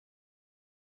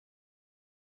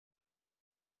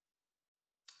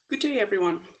Good day,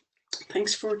 everyone.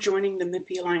 Thanks for joining the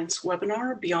MIPI Alliance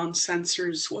webinar, Beyond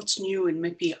Sensors, What's New in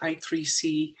MIPI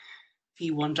I3C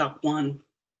v1.1.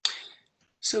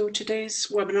 So today's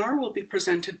webinar will be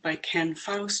presented by Ken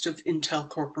Faust of Intel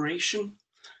Corporation.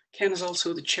 Ken is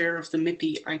also the chair of the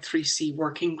MIPI I3C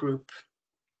working group.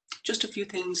 Just a few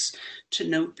things to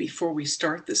note before we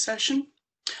start the session.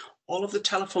 All of the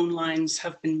telephone lines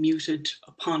have been muted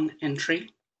upon entry.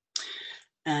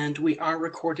 And we are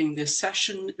recording this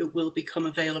session. It will become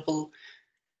available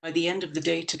by the end of the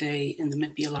day today in the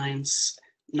MIPI Alliance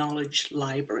Knowledge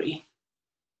Library.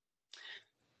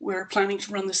 We're planning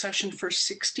to run the session for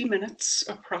 60 minutes.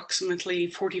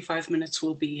 Approximately 45 minutes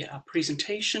will be a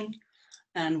presentation,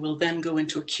 and we'll then go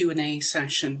into a Q&A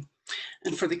session.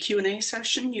 And for the Q&A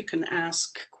session, you can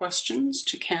ask questions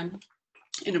to Ken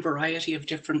in a variety of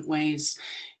different ways.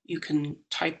 You can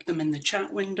type them in the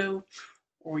chat window,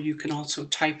 or you can also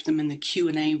type them in the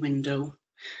Q&A window.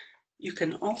 You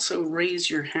can also raise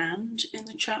your hand in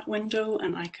the chat window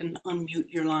and I can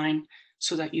unmute your line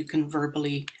so that you can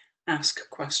verbally ask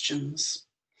questions.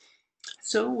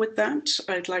 So with that,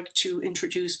 I'd like to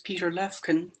introduce Peter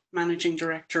Lefkin, Managing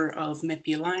Director of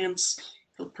MIPI Alliance.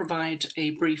 He'll provide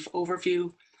a brief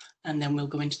overview and then we'll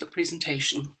go into the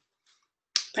presentation.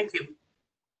 Thank you.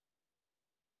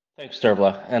 Thanks,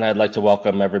 Dervla, and I'd like to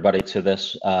welcome everybody to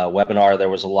this webinar. There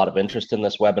was a lot of interest in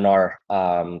this webinar,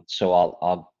 so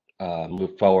I'll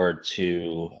move forward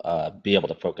to be able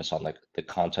to focus on the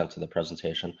content of the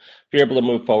presentation. If you're able to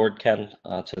move forward, Ken,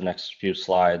 to the next few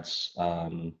slides.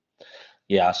 As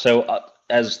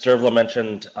Dervla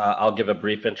mentioned, I'll give a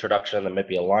brief introduction to the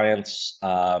MIPI Alliance,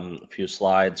 a few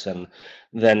slides, and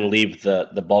then leave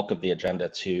the bulk of the agenda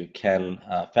to Ken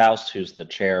Faust, who's the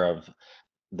chair of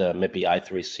the MIPI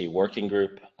I3C working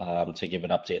group, to give an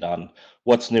update on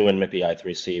what's new in MIPI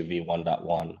I3C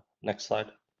v1.1. Next slide.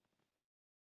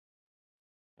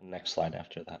 Next slide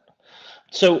after that.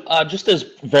 So just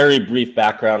as very brief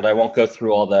background, I won't go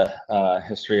through all the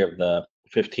history of the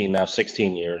 15, now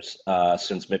 16 years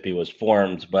since MIPI was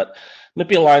formed, but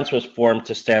MIPI Alliance was formed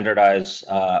to standardize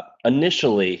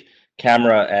initially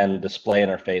camera and display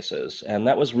interfaces. And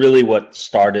that was really what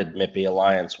started MIPI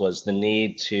Alliance, was the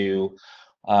need to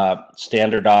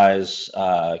standardize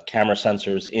camera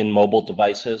sensors in mobile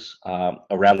devices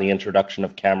around the introduction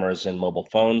of cameras in mobile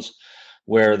phones,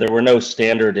 where there were no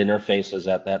standard interfaces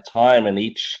at that time, and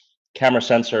each camera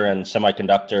sensor and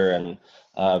semiconductor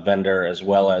and vendor, as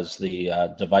well as the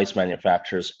device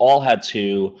manufacturers, all had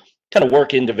to kind of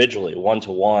work individually,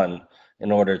 one-to-one,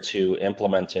 in order to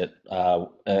implement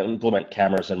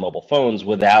cameras in mobile phones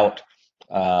without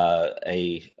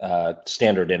a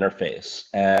standard interface.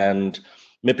 And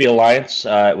MIPI Alliance,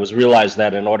 it was realized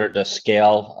that in order to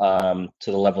scale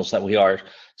to the levels that we are,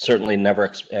 certainly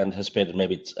never anticipated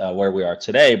maybe where we are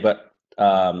today, but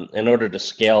in order to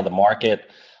scale the market,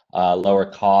 lower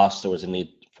cost, there was a need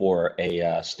for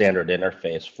a standard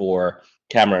interface for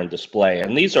camera and display.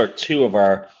 And these are two of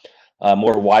our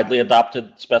more widely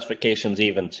adopted specifications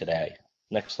even today.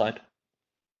 Next slide.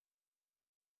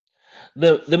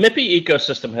 The MIPI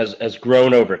ecosystem has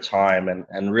grown over time,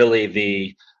 and really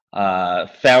the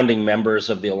founding members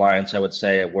of the Alliance, I would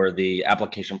say, were the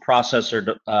application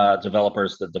processor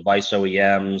developers, the device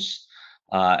OEMs,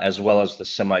 as well as the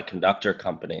semiconductor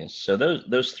companies. So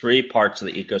those three parts of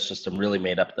the ecosystem really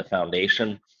made up the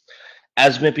foundation.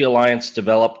 As MIPI Alliance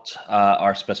developed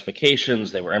our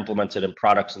specifications, they were implemented in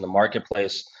products in the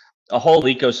marketplace. A whole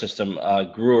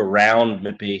ecosystem grew around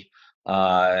MIPI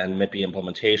and MIPI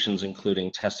implementations,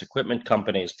 including test equipment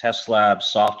companies, test labs,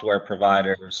 software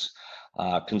providers,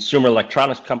 consumer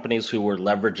electronics companies who were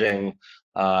leveraging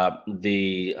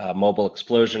the mobile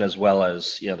explosion, as well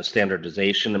as the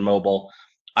standardization in mobile,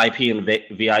 IP and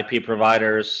VIP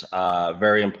providers,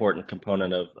 very important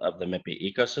component of the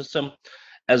MIPI ecosystem,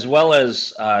 as well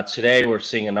as today we're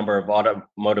seeing a number of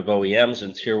automotive OEMs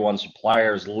and tier one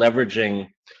suppliers leveraging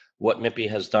what MIPI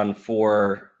has done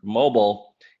for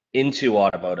mobile into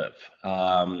automotive.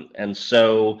 And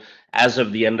so as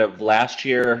of the end of last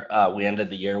year, we ended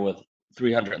the year with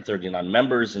 339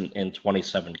 members in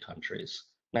 27 countries.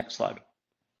 Next slide.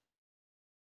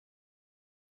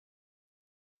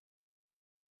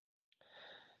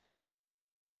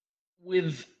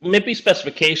 With MIPI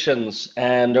specifications,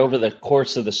 and over the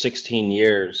course of the 16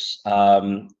 years,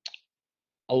 a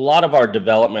lot of our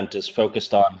development is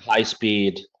focused on high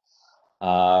speed,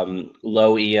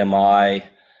 low EMI,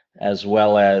 as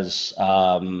well as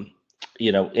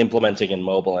implementing in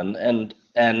mobile,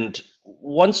 and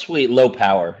once we low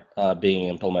power being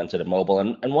implemented in mobile,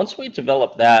 and once we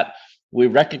developed that, we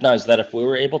recognized that if we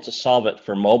were able to solve it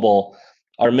for mobile,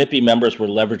 our MIPI members were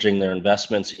leveraging their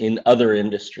investments in other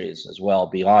industries as well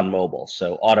beyond mobile,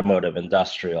 so automotive,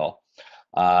 industrial,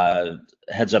 uh,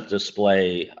 heads-up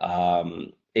display,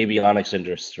 avionics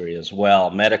industry as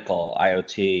well, medical,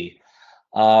 IoT.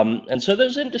 And so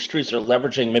those industries are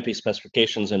leveraging MIPI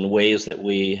specifications in ways that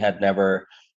we had never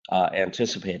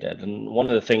anticipated. And one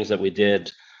of the things that we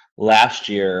did last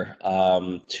year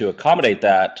to accommodate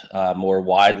that more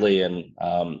widely and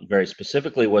very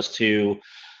specifically was to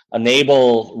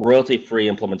enable royalty-free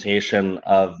implementation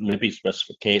of MIPI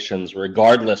specifications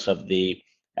regardless of the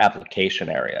application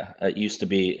area. It used to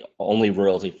be only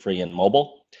royalty-free in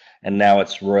mobile, and now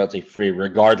it's royalty-free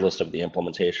regardless of the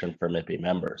implementation for MIPI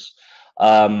members.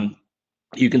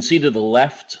 You can see to the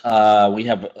left, we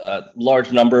have a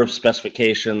large number of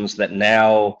specifications that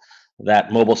now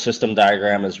that mobile system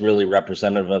diagram is really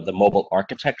representative of the mobile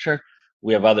architecture.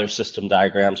 We have other system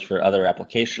diagrams for other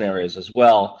application areas as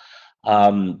well.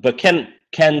 But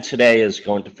Ken today is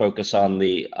going to focus on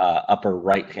the upper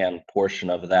right-hand portion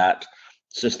of that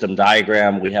system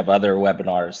diagram. We have other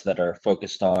webinars that are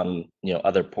focused on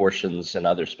other portions and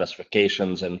other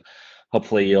specifications, and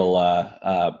hopefully you'll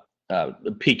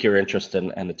pique your interest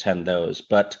and attend those.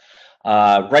 But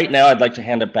right now, I'd like to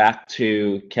hand it back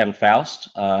to Ken Faust,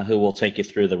 who will take you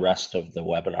through the rest of the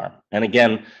webinar. And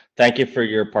again, thank you for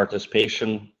your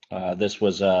participation. This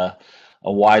was a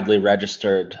widely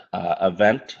registered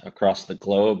event across the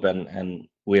globe, and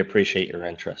we appreciate your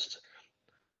interest.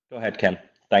 Go ahead, Ken.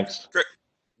 Thanks.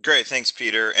 Great. Thanks,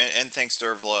 Peter, and thanks,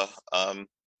 Dervla,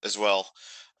 as well.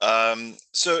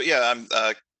 So yeah, I'm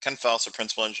Ken Faust, a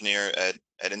principal engineer at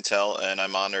Intel, and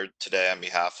I'm honored today on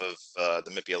behalf of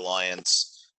the MIPI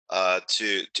Alliance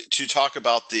to talk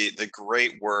about the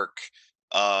great work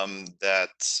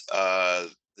that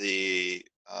the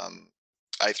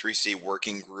I3C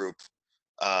working group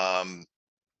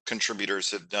contributors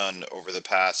have done over the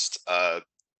past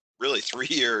really 3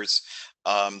 years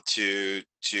to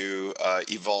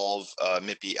evolve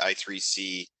MIPI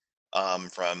I3C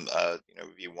from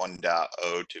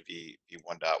v1.0 to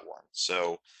v1.1.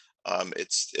 So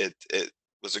it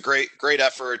was a great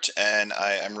effort, and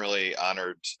I'm really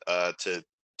honored to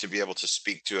be able to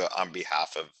speak to it on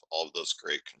behalf of all of those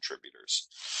great contributors.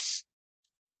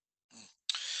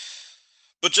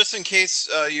 But just in case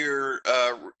you're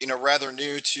rather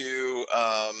new to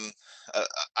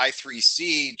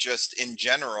I3C, just in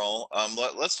general,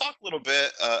 let's talk a little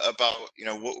bit about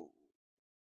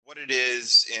what it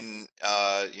is in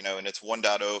in its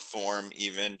 1.0 form,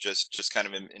 even just kind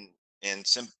of in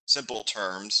simple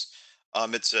terms.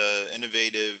 It's an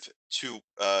innovative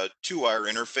two-wire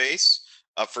interface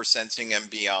for sensing and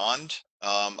beyond.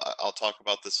 I'll talk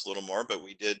about this a little more, but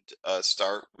we did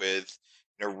start with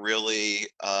really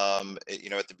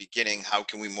at the beginning, how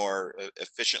can we more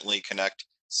efficiently connect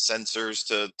sensors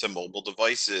to mobile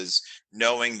devices,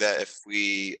 knowing that if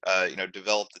we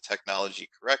develop the technology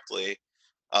correctly,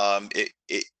 it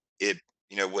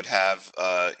would have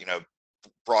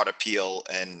broad appeal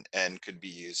and could be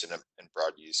used in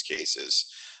broad use cases.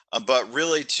 But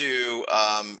really to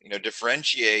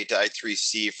differentiate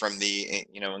I3C from the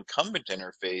incumbent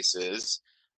interfaces,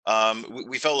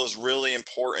 we felt it was really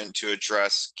important to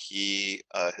address key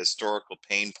historical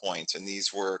pain points, and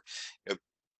these were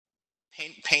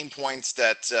pain points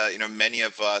that many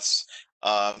of us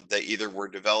that either were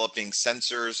developing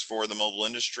sensors for the mobile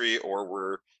industry, or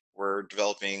were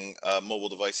developing mobile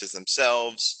devices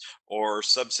themselves, or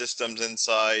subsystems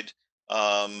inside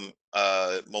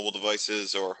mobile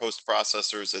devices or host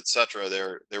processors, etc.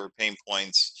 There were pain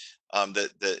points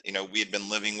that we had been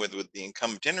living with the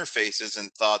incumbent interfaces, and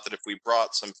thought that if we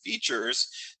brought some features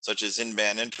such as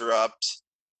in-band interrupt,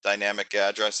 dynamic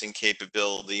addressing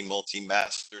capability,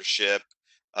 multi-mastership,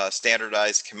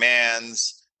 standardized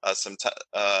commands, some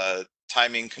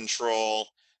timing control,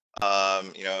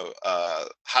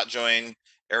 hot join,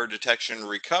 error detection,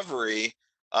 recovery,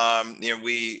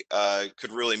 we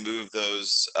could really move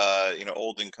those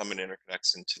old incumbent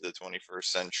interconnects into the 21st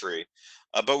century.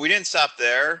 But we didn't stop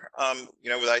there.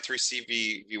 With I3C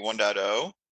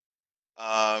v1.0,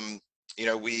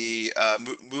 we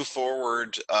moved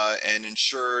forward and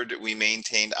ensured we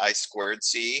maintained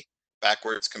I2C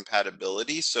backwards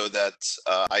compatibility, so that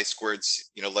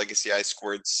legacy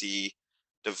I2C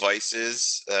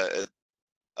devices,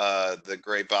 the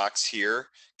gray box here,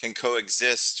 can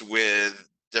coexist with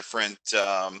different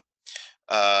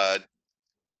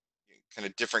kind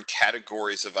of different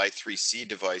categories of I3C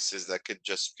devices that could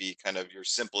just be kind of your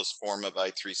simplest form of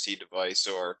I3C device,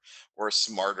 or a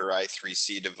smarter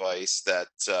I3C device that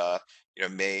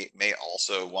may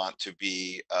also want to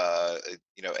be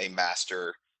a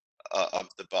master of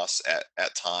the bus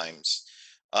at times.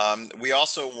 We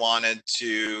also wanted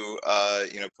to,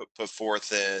 put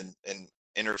forth an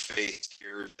interface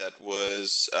here that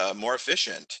was more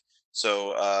efficient.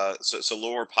 So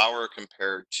lower power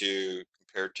compared to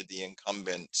the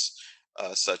incumbents,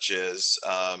 such as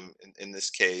in this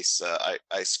case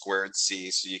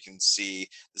I2C. So you can see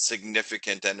the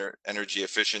significant energy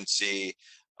efficiency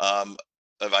of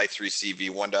I3C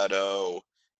v1.0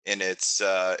 in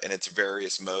its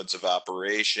various modes of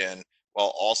operation,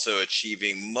 while also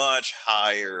achieving much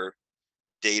higher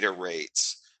data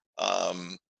rates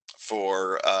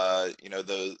for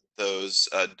those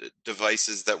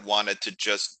devices that wanted to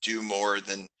just do more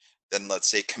than let's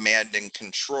say command and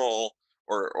control,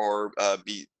 or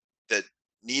be that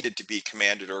needed to be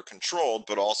commanded or controlled,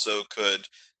 but also could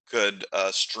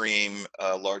stream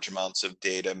large amounts of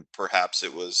data. Perhaps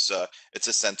it's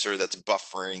a sensor that's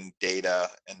buffering data,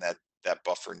 and that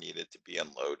buffer needed to be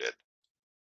unloaded.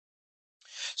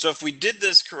 So if we did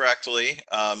this correctly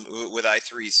with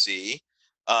I3C,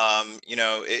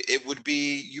 it would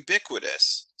be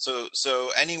ubiquitous.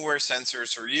 So anywhere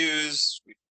sensors are used,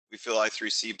 we feel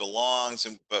I3C belongs,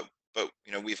 but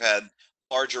we've had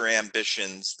larger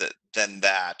ambitions than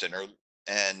that,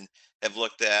 and have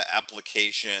looked at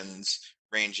applications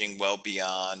ranging well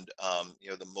beyond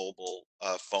the mobile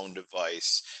phone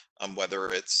device, whether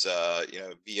it's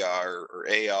VR or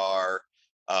AR,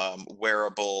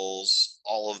 wearables,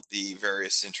 all of the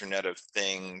various Internet of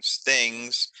things,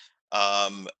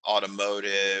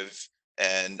 automotive,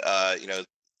 and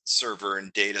server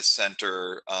and data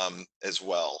center as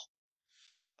well.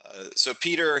 So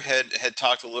Peter had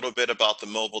talked a little bit about the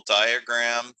mobile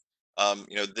diagram.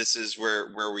 This is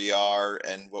where we are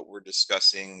and what we're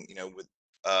discussing.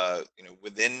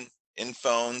 Within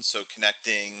phones, so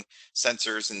connecting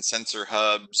sensors and sensor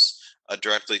hubs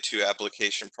directly to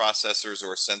application processors,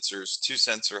 or sensors to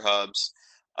sensor hubs.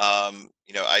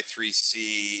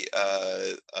 I3C,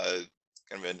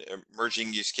 kind of an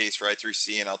emerging use case for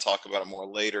I3C, and I'll talk about it more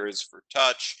later, is for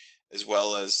touch, as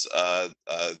well as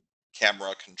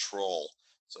camera control.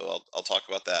 So I'll talk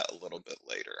about that a little bit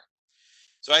later.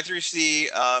 So I3C,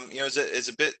 is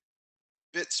a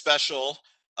bit special.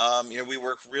 We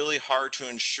work really hard to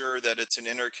ensure that it's an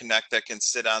interconnect that can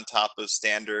sit on top of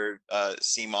standard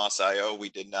CMOS I/O. We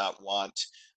did not want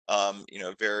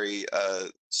very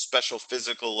special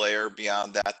physical layer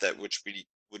beyond that which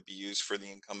would be used for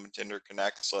the incumbent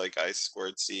interconnects like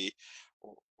I2C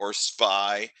or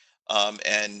SPI,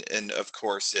 and of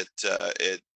course it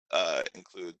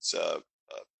includes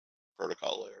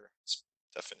protocol layer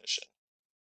definition.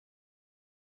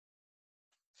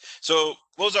 So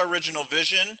what was our original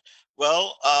vision?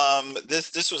 Well,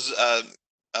 this was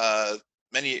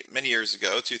many years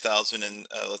ago, 2000 and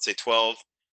let's say 12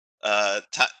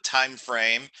 time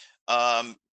frame.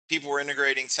 People were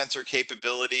integrating sensor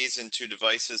capabilities into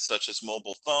devices such as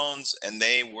mobile phones, and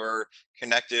they were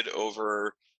connected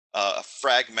over a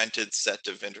fragmented set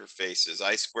of interfaces: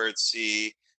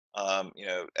 I2C,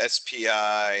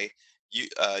 SPI,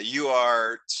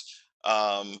 UART,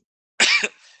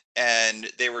 and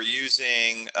they were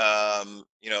using a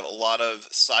lot of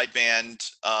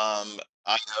sideband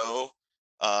I/O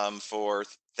for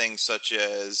things such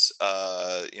as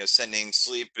sending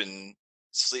sleep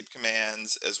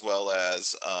commands, as well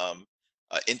as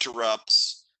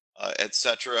interrupts,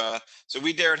 etc. So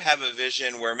we dared have a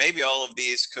vision where maybe all of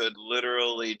these could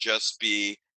literally just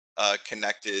be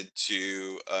connected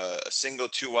to a single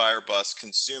 2-wire bus,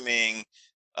 consuming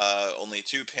only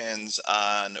 2 pins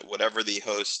on whatever the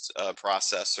host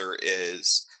processor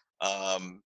is,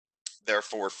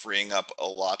 therefore freeing up a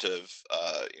lot of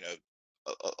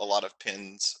a lot of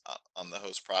pins on the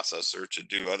host processor to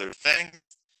do other things.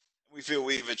 We feel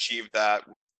we've achieved that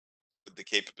with the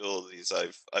capabilities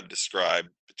I've described,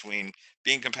 between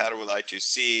being compatible with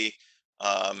I2C,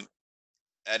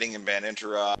 adding in-band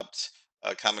interrupt,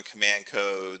 common command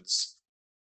codes,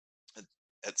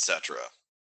 etc.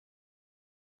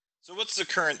 So what's the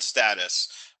current status?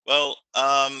 Well,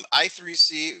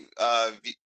 I3C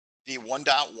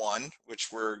v1.1,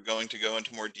 which we're going to go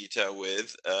into more detail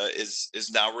with, is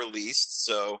now released.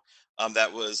 So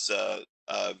that was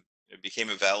it became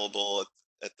available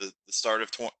at the start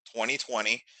of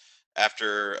 2020,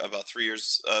 after about 3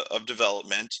 years of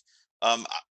development.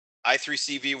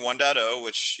 I3C v1.0,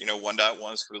 which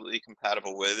 1.1 is completely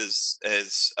compatible with, is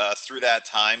through that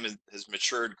time has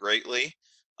matured greatly.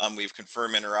 We've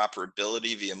confirmed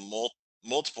interoperability via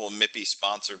multiple MIPI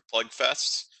sponsored plug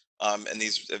fests, and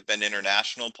these have been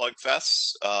international plug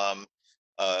fests,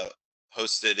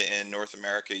 hosted in North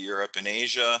America, Europe, and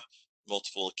Asia,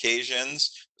 multiple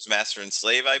occasions. There's master and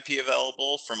slave IP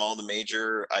available from all the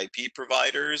major IP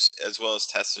providers, as well as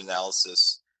test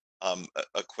analysis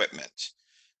equipment.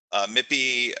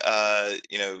 MIPI,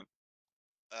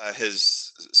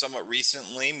 has somewhat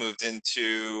recently moved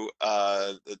into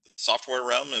the software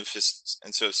realm of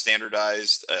and so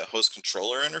standardized host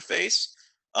controller interface.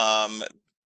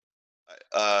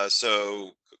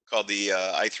 So called the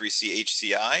I3C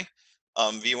HCI.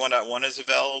 V1.1 is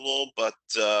available, but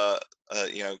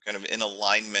kind of in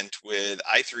alignment with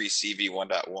I3C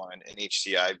v1.1 and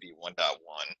HCI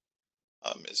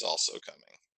v1.1 is also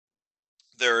coming.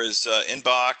 There is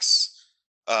inbox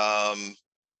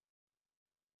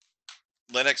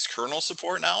Linux kernel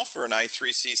support now for an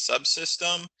I3C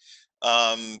subsystem.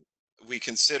 We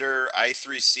consider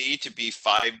I3C to be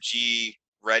 5G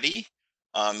ready,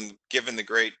 given the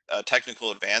great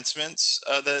technical advancements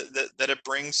that it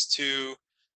brings to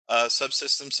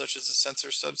subsystems such as a sensor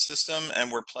subsystem, and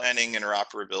we're planning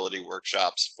interoperability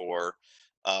workshops for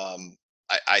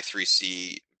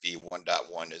I3C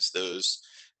v1.1 as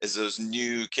those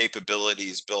new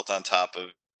capabilities built on top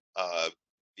of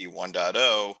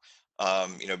v1.0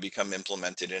 become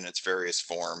implemented in its various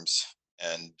forms,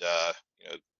 and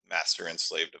master and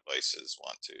slave devices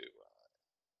want to together.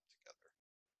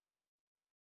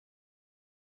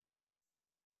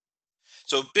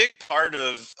 So a big part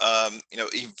of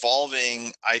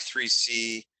evolving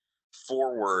I3C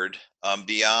forward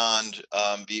beyond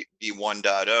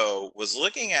v1.0 was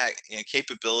looking at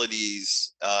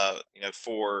capabilities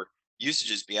for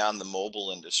usages beyond the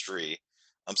mobile industry,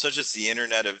 such as the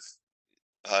Internet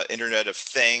of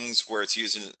Things, where it's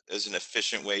used as an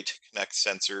efficient way to connect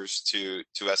sensors to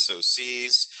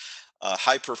SoCs,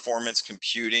 high performance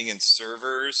computing and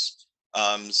servers.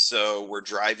 So we're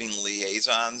driving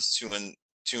liaisons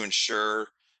to ensure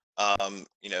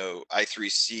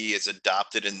I3C is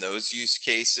adopted in those use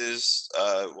cases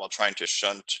while trying to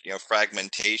shunt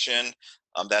fragmentation.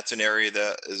 That's an area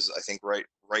that is, I think,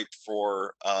 ripe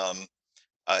for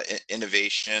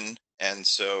innovation, and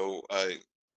so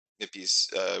MIPI's,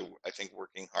 I think,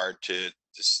 working hard to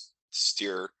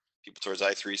steer people towards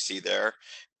I3C there,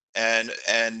 and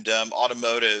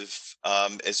automotive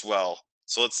as well.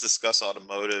 So let's discuss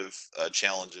automotive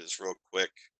challenges real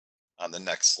quick on the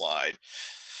next slide.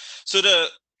 So to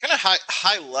kind of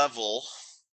high level,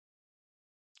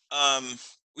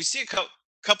 we see a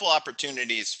couple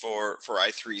opportunities for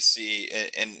I3C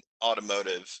in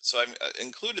automotive. So I've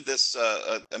included this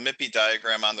a MIPI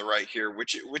diagram on the right here,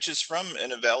 which is from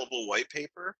an available white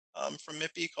paper from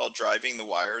MIPI called "Driving the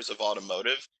Wires of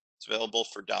Automotive." It's available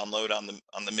for download on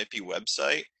the MIPI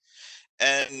website,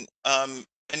 and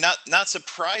not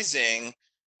surprising,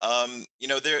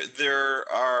 there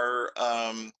are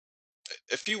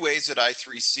a few ways that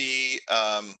I3C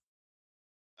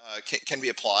can be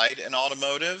applied in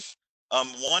automotive.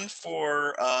 One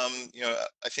for I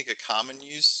think a common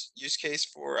use case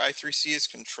for I3C is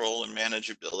control and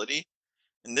manageability.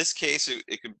 In this case,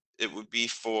 it would be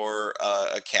for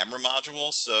a camera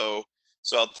module. So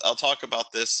I'll talk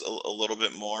about this a little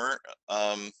bit more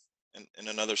in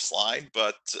another slide,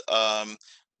 but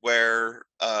where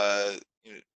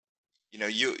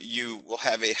you will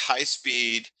have a high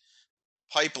speed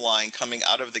pipeline coming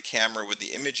out of the camera with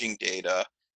the imaging data.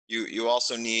 You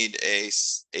also need a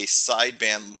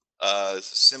sideband,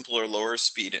 simpler, lower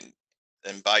speed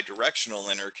and bi-directional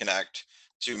interconnect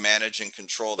to manage and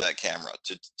control that camera,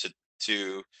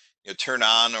 to turn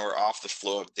on or off the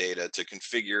flow of data, to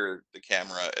configure the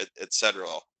camera, et cetera,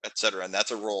 et cetera. And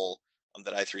that's a role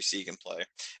that I3C can play,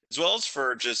 as well as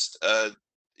for just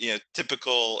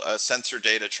typical sensor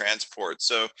data transport.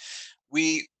 So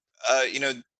we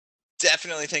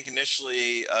definitely think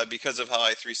initially, because of how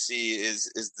I3C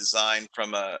is designed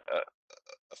from a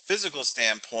physical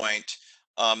standpoint,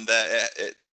 that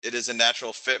it is a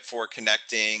natural fit for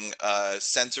connecting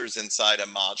sensors inside a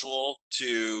module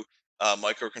to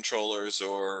microcontrollers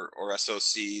or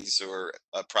SoCs or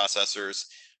processors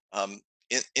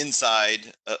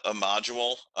inside a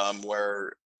module,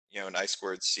 where an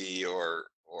I2C or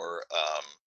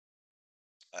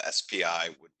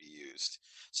SPI would be used.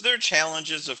 So there are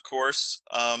challenges, of course,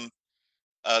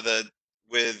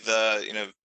 with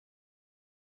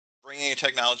bringing a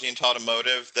technology into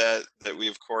automotive that we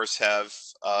of course have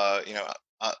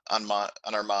on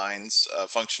our minds: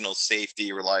 functional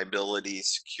safety, reliability,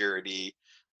 security,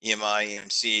 EMI,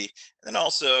 EMC, and then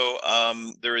also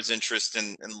there is interest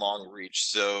in long reach.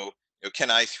 So can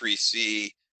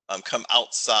I3C come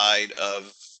outside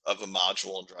of a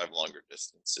module and drive longer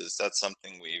distances? That's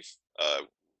something we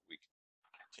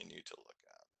continue to look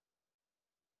at.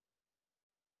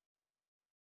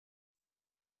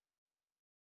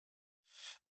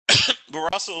 But we're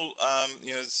also,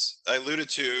 as I alluded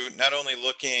to, not only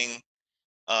looking,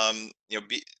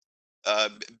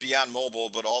 beyond mobile,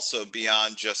 but also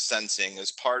beyond just sensing.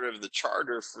 As part of the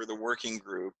charter for the working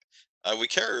group, we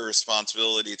carry a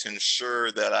responsibility to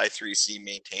ensure that I3C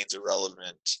maintains a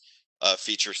relevant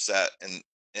feature set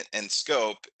and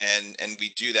scope, and we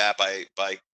do that by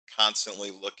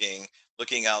constantly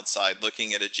looking outside,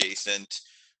 looking at adjacent,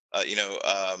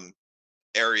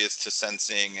 areas to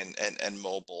sensing and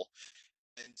mobile.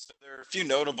 And so there are a few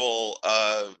notable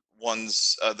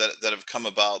ones that have come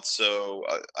about. So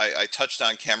I touched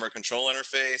on camera control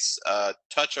interface,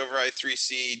 touch over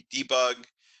I3C, debug,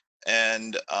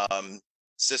 and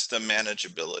system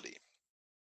manageability.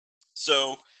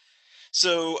 So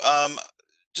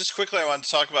just quickly, I want to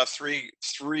talk about three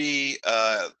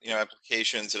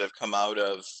applications that have come out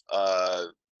of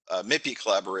MIPI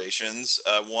collaborations.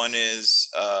 One is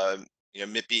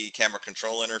MIPI camera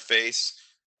control interface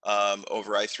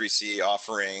over I3C,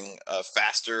 offering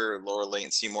faster, lower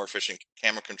latency, more efficient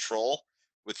camera control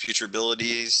with future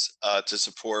abilities to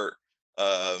support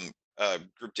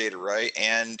group data write,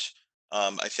 and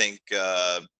I think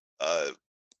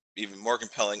even more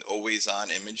compelling, always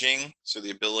on imaging. So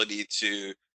the ability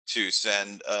to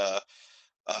send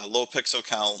low pixel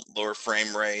count, lower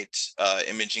frame rate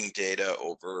imaging data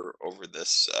over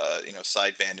this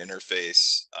sideband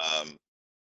interface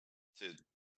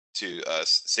to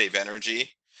save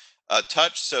energy.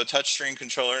 Touchscreen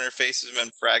controller interface has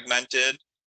been fragmented,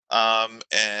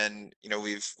 and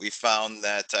we've found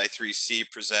that I3C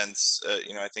presents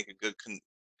I think a good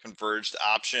converged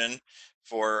option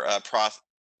for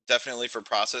definitely for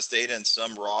process data and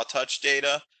some raw touch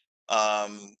data,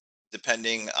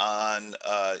 depending on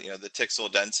the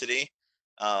pixel density,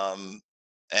 um,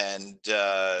 and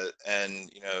the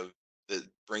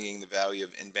bringing the value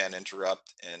of in-band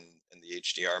interrupt in the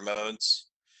HDR modes.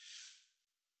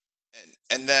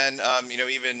 And then,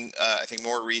 even I think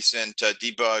more recent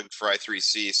debug for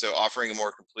I3C, so offering a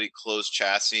more complete closed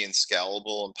chassis and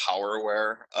scalable and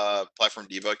power-aware platform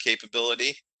debug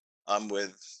capability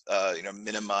with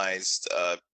minimized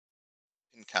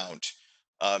pin count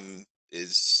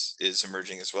is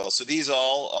emerging as well. So these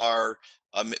all are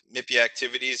MIPI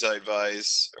activities. I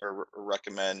advise or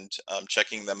recommend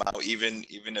checking them out, even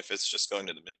if it's just going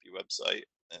to the MIPI website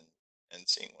and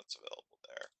seeing what's available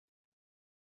there.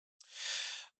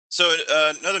 So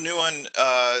another new one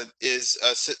is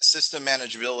system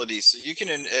manageability. So you can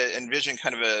envision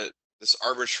kind of this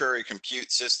arbitrary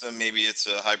compute system. Maybe it's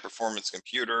a high performance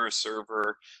computer, a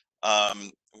server,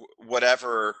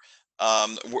 whatever,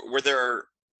 where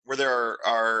there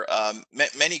are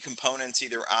many components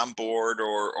either on board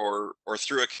or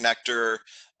through a connector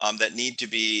that need to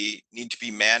be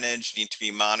managed, need to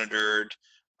be monitored,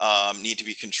 need to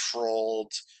be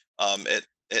controlled,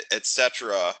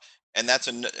 etc. And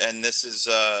this is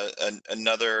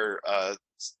another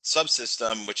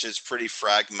subsystem which is pretty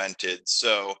fragmented.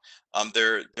 So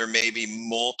there may be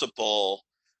multiple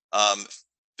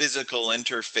physical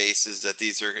interfaces that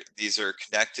these are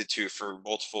connected to for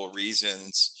multiple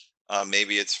reasons.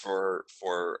 Maybe it's for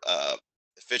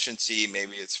efficiency,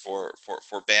 maybe it's for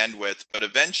bandwidth, but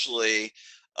eventually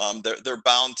they're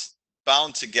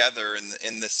bound together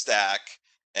in the stack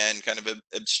and kind of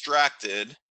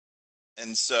abstracted.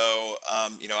 And so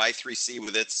I3C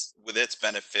with its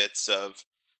benefits of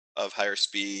higher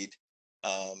speed,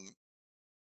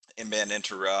 in-band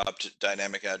interrupt,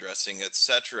 dynamic addressing,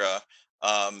 etc.,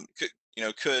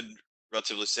 could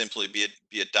relatively simply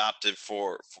be adopted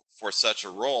for such a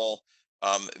role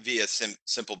via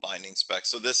simple binding specs.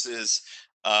 So this is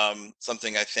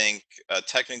something I think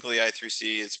technically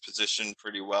I3C is positioned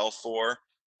pretty well for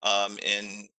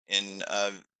in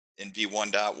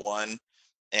v1.1.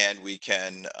 And we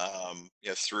can,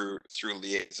 through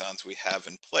liaisons we have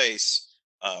in place,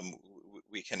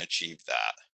 we can achieve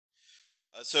that.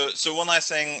 So one last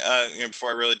thing,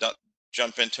 before I really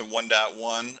jump into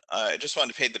 1.1, I just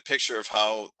wanted to paint the picture of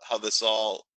how this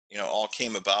all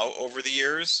came about over the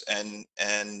years, and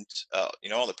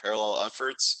all the parallel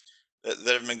efforts that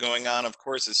have been going on. Of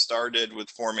course, it started with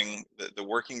forming the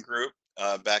working group.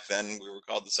 Back then, we were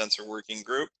called the Sensor Working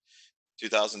Group.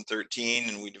 2013,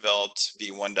 and we developed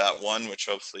v1.1, which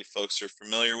hopefully folks are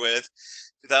familiar with.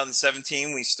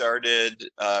 2017, we started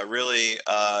really,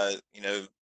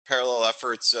 parallel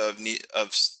efforts of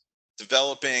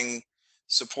developing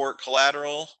support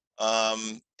collateral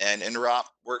and interop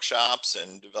workshops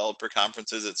and developer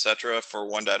conferences, etc. for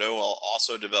 1.0, while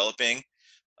also developing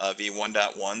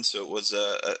v1.1. So it was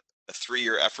a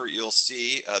 3-year effort. You'll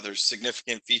see there's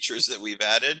significant features that we've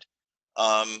added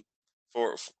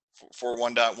for for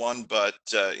 1.1, but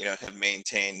have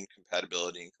maintained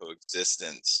compatibility and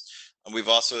coexistence. And we've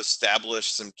also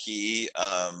established some key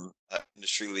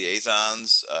industry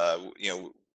liaisons,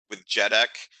 with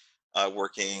JEDEC,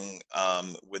 working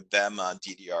with them on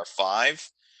DDR5,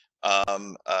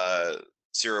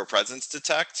 serial presence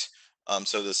detect.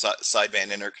 So the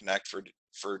sideband interconnect for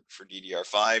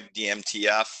DDR5,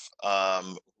 DMTF,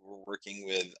 we're working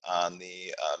with on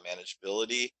the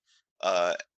manageability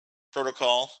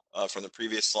protocol from the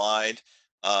previous slide.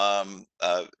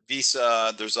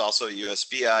 Visa, there's also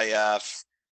USB-IF,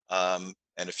 and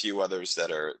a few others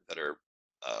that are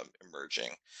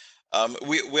emerging.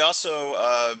 We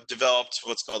also developed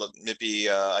what's called a MIPI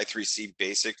I3C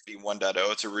basic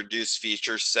v1.0. It's a reduced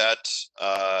feature set,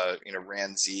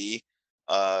 RAN-Z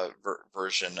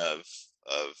version of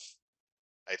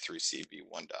I3C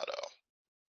v1.0.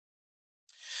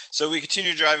 So we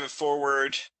continue to drive it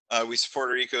forward. We support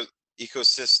our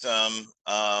ecosystem.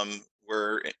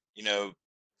 We're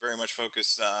very much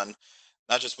focused on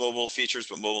not just mobile features,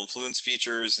 but mobile influence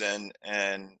features, and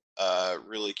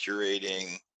really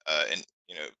curating and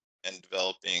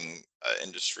developing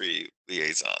industry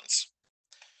liaisons.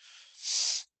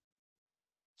 So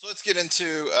let's get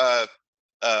into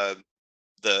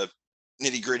the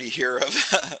nitty gritty here of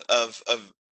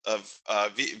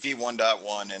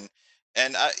v1.1,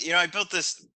 and I built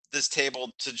this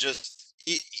table to just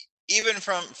even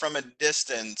from a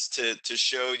distance to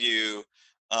show you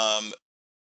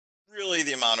really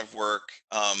the amount of work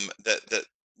that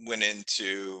went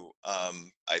into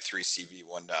I3C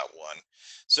v1.1.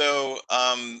 So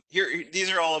these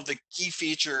are all of the key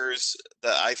features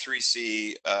that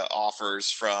I3C offers,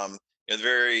 from the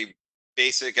very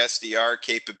basic SDR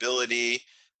capability,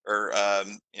 or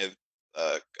I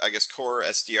guess core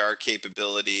SDR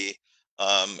capability,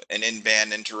 an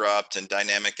in-band interrupt and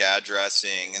dynamic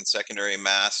addressing and secondary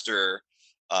master,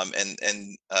 and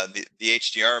the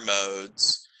HDR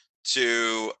modes,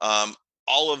 to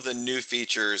all of the new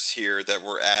features here that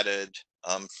were added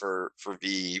for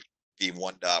v1.1.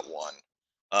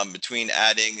 Between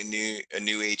adding a new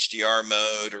HDR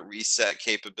mode, a reset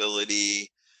capability,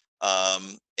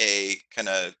 a kind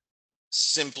of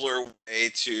simpler way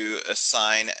to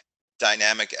assign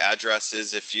dynamic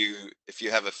addresses if you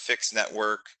have a fixed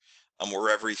network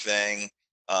where everything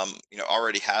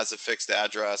already has a fixed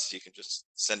address. You can just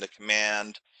send a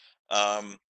command.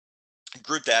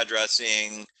 Grouped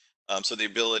addressing, so the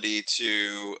ability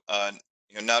to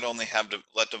not only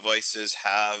let devices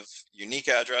have unique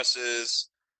addresses,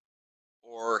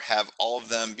 or have all of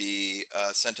them be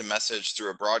sent a message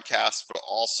through a broadcast, but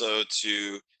also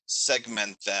to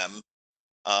segment them,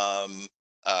 and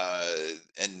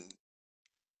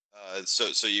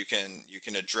so you can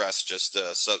address just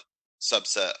a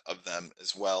subset of them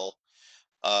as well.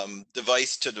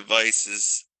 Device to device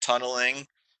is tunneling,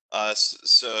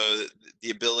 so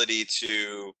the ability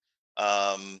to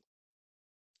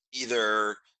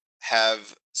either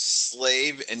have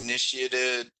slave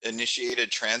initiated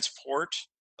transport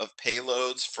of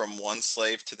payloads from one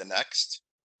slave to the next,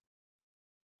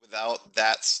 without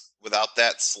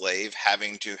that slave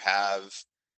having to have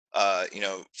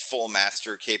full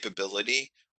master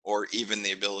capability, or even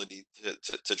the ability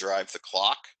to drive the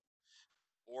clock,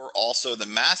 or also the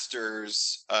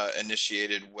master's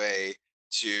initiated way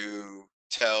to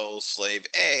tell slave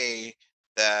A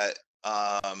that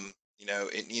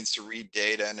it needs to read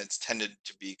data and it's tended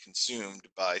to be consumed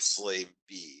by slave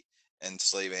B. And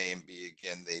slave A and B,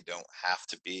 again, they don't have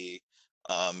to be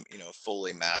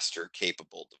fully master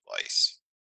capable device.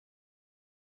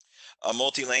 A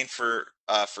multi-lane for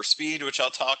speed, which I'll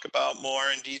talk about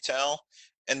more in detail,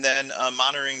 and then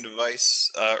monitoring device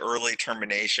early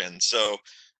termination. So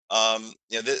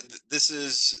this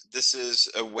is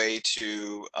a way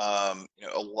to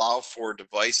allow for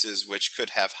devices which could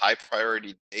have high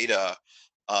priority data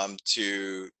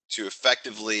to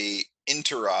effectively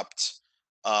interrupt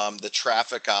the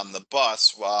traffic on the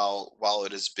bus while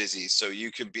it is busy. So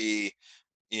you could be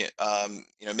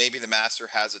maybe the master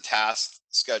has a task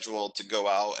scheduled to go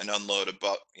out and unload a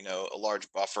large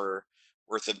buffer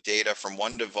worth of data from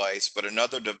one device, but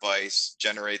another device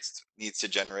needs to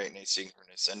generate an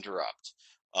asynchronous interrupt.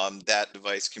 That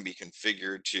device can be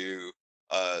configured to,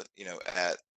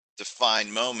 at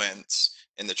defined moments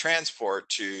in the transport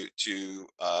to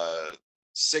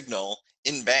signal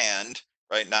in band,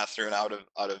 right, not through an out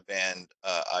of band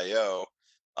IO.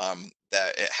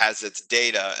 That it has its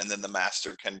data, and then the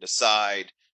master can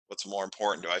decide what's more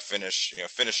important. Do I finish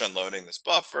unloading this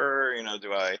buffer?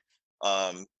 Do I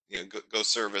go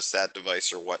service that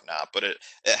device or whatnot? But it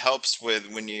helps with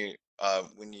when you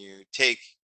take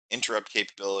interrupt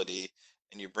capability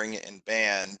and you bring it in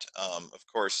band, of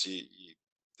course,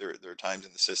 there are times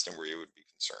in the system where you would be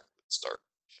concerned with starvation.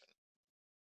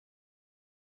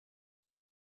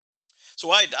 So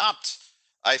why adopt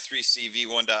I3C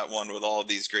v1.1 with all of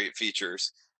these great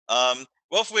features?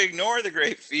 Well, if we ignore the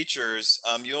great features,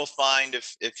 you'll find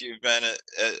if you've been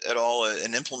at all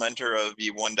an implementer of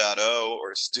v1.0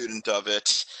 or a student of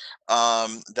it,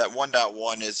 that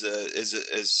 1.1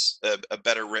 is a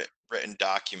better written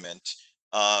document.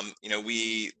 You know,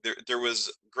 there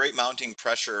was great mounting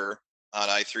pressure on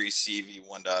I3C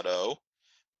v1.0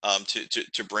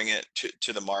 to bring it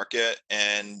to the market,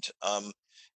 and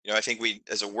you know, I think we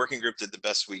as a working group did the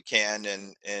best we can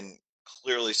in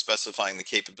clearly specifying the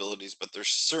capabilities, but there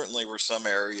certainly were some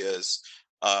areas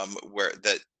where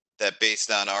that based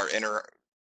on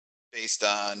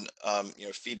you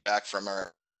know, feedback from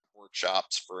our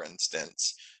workshops, for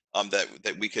instance,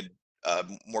 that we could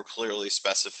more clearly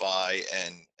specify,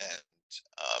 and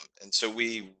so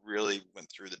we really went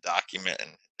through the document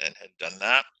and had done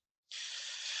that.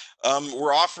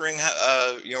 We're offering,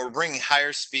 you know, we're bringing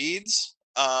higher speeds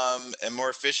and more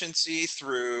efficiency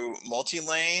through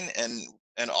multi-lane,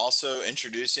 and also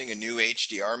introducing a new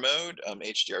HDR mode,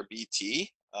 HDR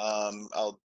BT.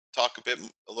 I'll talk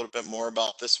a little bit more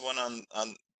about this one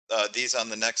on these on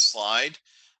the next slide.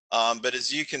 But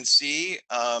as you can see,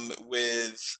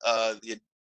 with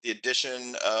the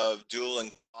addition of dual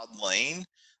and quad lane,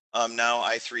 now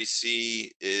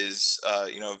I3C is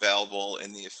you know, available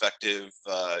in the effective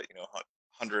you know,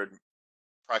 100,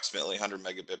 approximately 100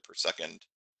 megabit per second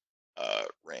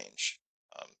range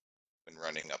when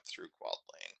running up through quad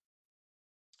lane.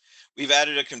 We've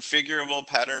added a configurable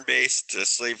pattern-based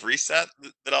slave reset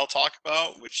that I'll talk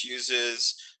about, which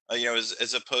uses you know,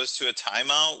 as opposed to a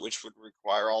timeout, which would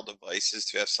require all devices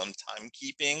to have some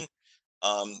timekeeping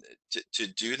to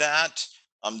do that.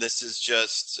 This is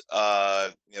just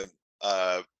you know,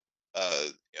 you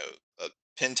know, a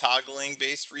pin toggling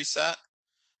based reset.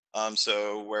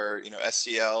 So where, you know,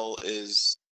 SCL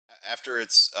is, after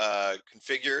it's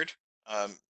configured,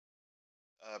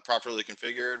 properly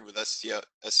configured with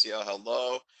SCL held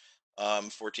low,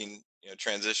 14, you know,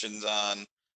 transitions on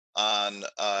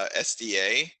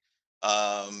SDA,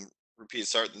 repeat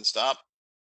start then stop,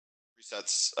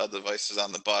 resets devices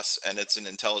on the bus, and it's an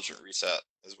intelligent reset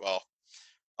as well.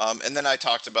 And then I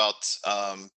talked about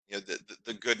you know,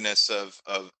 the goodness of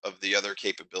the other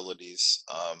capabilities,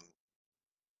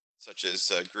 such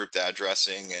as grouped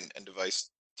addressing and device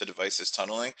to devices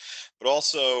tunneling, but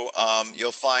also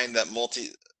you'll find that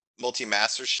multi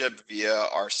mastership via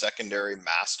our secondary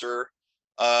master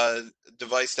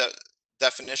device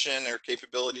definition or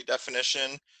capability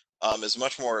definition is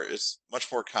much more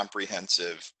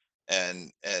comprehensive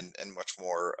and much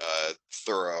more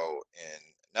thorough in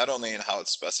not only in how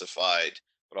it's specified,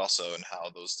 but also in how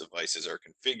those devices are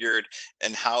configured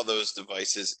and how those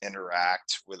devices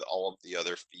interact with all of the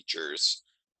other features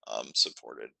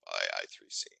supported by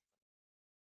I3C.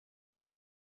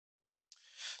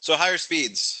 So higher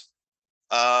speeds.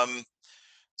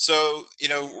 So, you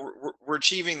know, we're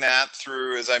achieving that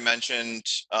through, as I mentioned,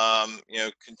 you know,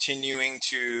 continuing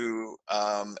to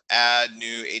add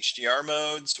new HDR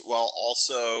modes while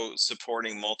also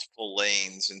supporting multiple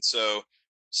lanes. And so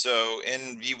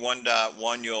in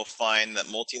v1.1, you'll find that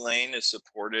multi-lane is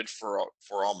supported for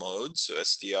all modes. So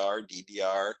SDR,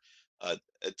 DDR,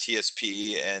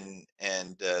 TSP,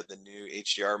 and the new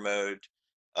HDR mode.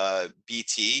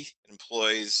 BT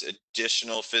employs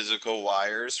additional physical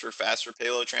wires for faster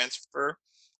payload transfer.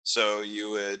 So you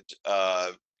would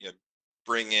you know,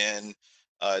 bring in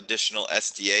additional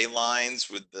SDA lines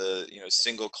with the, you know,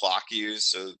 single clock use,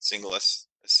 so single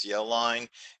SCL line.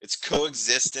 It's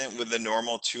coexistent with the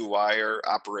normal 2-wire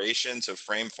operation, so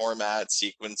frame format,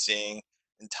 sequencing,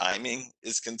 and timing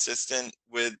is consistent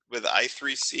with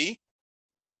I3C.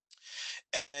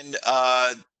 And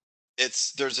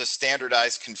there's a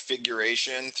standardized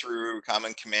configuration through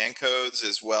common command codes,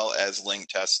 as well as link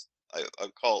test. I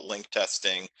call it link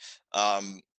testing,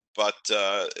 but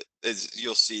as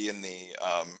you'll see in the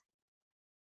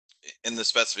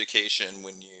specification,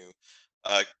 when you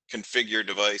configure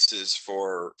devices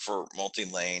for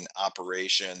multi-lane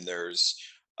operation, there's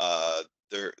a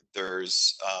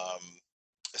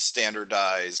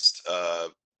standardized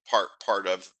part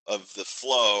of the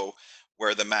flow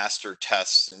where the master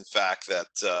tests, in fact, that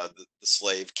the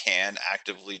slave can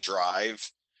actively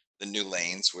drive the new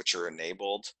lanes which are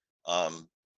enabled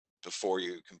before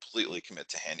you completely commit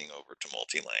to handing over to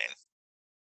multi-lane.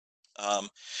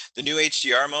 The new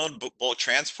HDR mode, bulk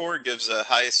transport, gives a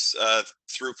highest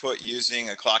throughput using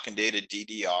a clock and data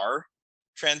DDR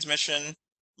transmission.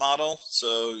 model.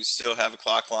 So you still have a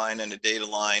clock line and a data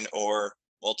line, or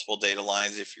multiple data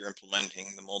lines if you're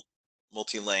implementing the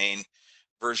multi-lane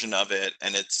version of it,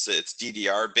 and it's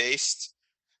DDR based.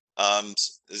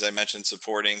 As I mentioned,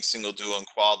 supporting single, dual, and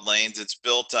quad lanes. It's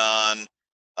built on,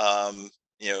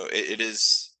 it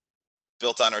is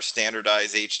built on our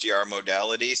standardized HDR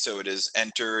modality. So it is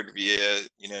entered via,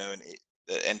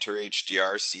 the enter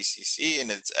HDR CCC,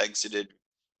 and it's exited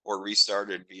or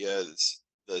restarted via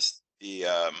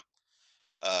the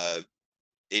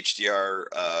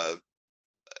HDR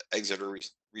exit or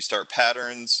restart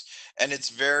patterns, and it's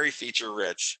very feature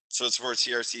rich. So it supports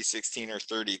CRC 16 or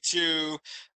 32.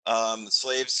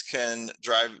 Slaves can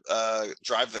drive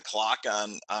the clock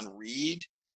on read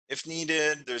if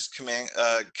needed. There's command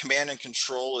and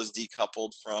control is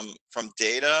decoupled from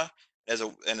data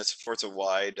and it supports a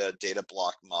wide data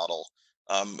block model.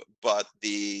 But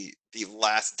the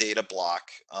last data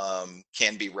block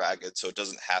can be ragged, so it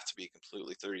doesn't have to be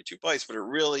completely 32 bytes, but it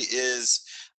really is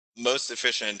most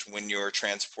efficient when you're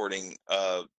transporting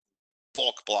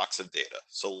bulk blocks of data,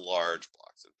 so large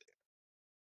blocks of data.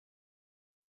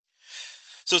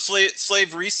 So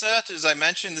slave reset, as I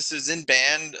mentioned, this is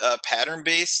in-band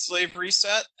pattern-based slave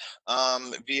reset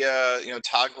via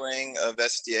toggling of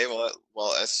SDA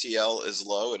while SCL is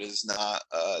low. It is not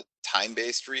a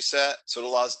time-based reset, so it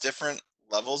allows different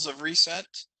levels of reset,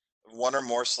 one or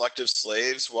more selective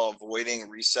slaves while avoiding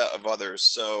reset of others.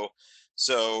 So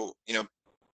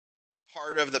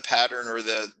part of the pattern or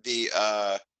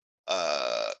the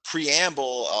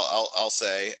preamble, I'll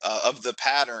say, of the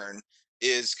pattern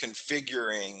is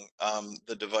configuring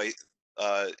the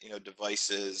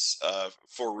devices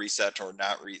for reset or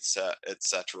not reset,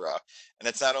 etc. And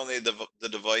it's not only the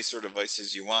device or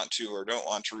devices you want to or don't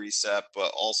want to reset,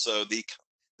 but also the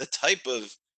type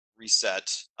of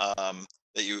reset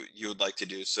that you would like to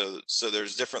do. So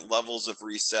there's different levels of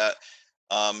reset.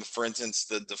 For instance,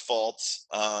 the default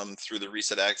through the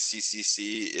ResetX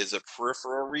CCC is a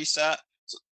peripheral reset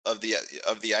of the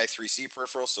I3C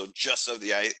peripheral, so just of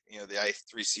the the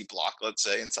I3C block, let's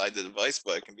say, inside the device,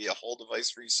 but it can be a whole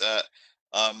device reset.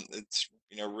 It's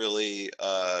really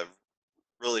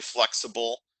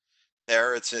flexible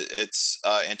there. It's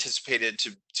anticipated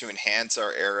to enhance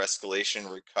our error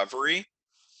escalation recovery.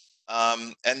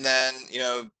 And then,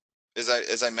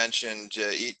 as I mentioned,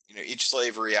 each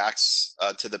slave reacts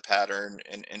to the pattern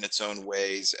in its own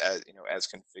ways, as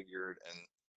configured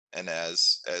and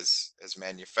as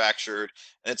manufactured,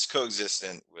 and it's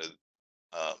coexistent with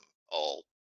all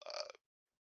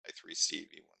I3C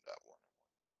v1.1.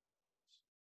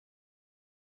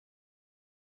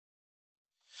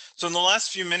 So in the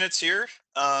last few minutes here,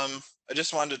 I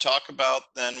just wanted to talk about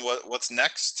then what's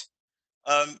next,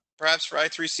 perhaps for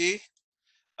I3C.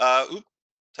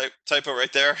 Typo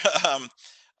right there.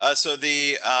 So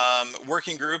the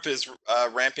working group is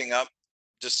ramping up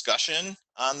discussion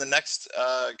on the next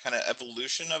kind of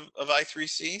evolution of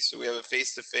I3C. So we have a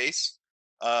face-to-face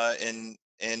in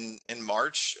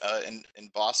March in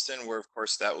Boston, where of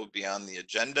course that will be on the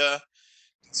agenda,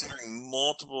 considering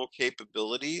multiple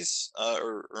capabilities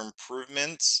or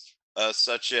improvements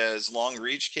such as long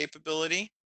reach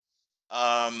capability.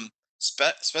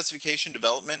 Specification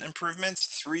development improvements.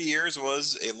 3 years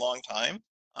was a long time,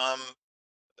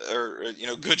 or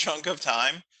good chunk of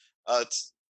time.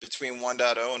 It's between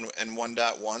 1.0 and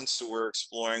 1.1, so we're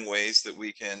exploring ways that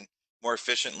we can more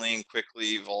efficiently and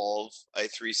quickly evolve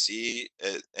I3C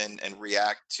and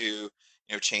react to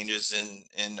changes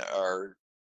in our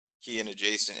key and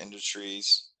adjacent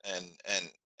industries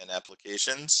and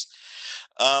applications.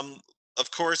 Of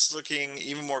course, looking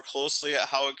even more closely at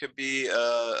how it could be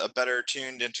a better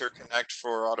tuned interconnect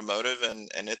for automotive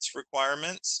and its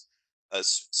requirements.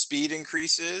 Speed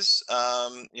increases.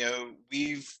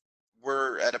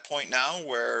 We're at a point now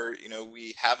where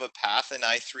we have a path in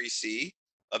I3C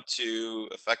up to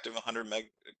effective 100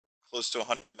 close to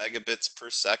 100 megabits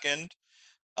per second.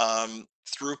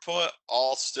 Throughput,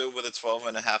 all still with a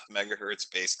 12.5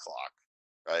 megahertz base clock,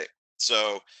 right?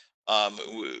 So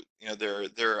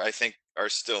there I think are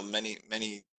still many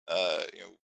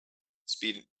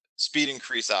speed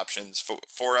increase options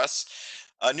for us.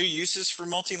 New uses for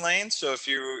multi-lane. So if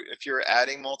you're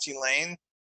adding multi-lane,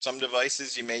 some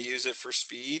devices you may use it for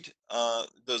speed,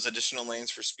 those additional lanes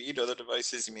for speed. Other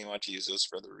devices you may want to use those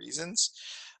for other reasons.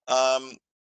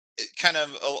 Kind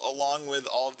of along with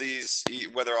all of these,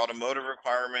 whether automotive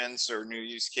requirements or new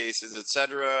use cases,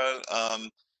 etc.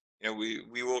 We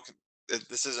will.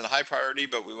 This isn't a high priority,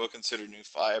 but we will consider new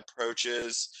PHY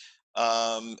approaches.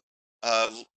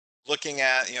 Looking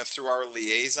at through our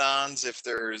liaisons, if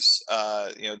there's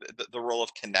the role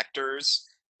of connectors,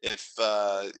 if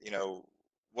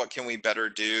what can we better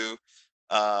do,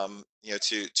 you know,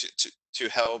 to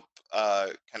help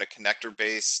kind of connector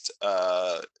based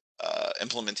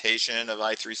implementation of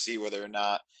I3C, whether or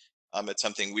not it's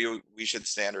something we should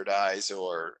standardize,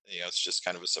 or you know, it's just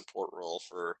kind of a support role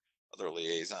for other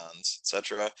liaisons,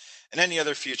 etc., and any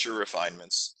other future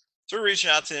refinements. So we're reaching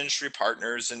out to industry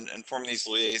partners and forming these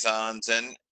liaisons,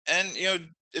 and you know,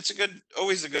 it's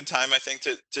always a good time, I think,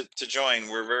 to join.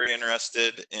 We're very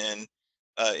interested in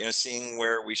you know, seeing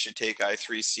where we should take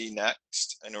I3C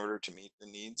next in order to meet the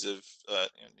needs of you know,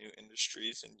 new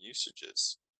industries and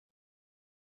usages.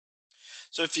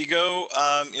 So if you go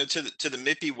you know, to the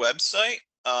MIPI website,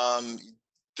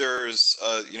 there's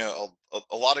you know,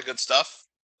 a lot of good stuff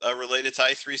related to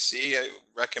I3C. I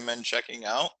recommend checking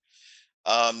out.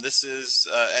 This is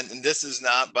and this is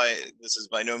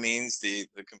by no means the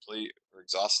complete or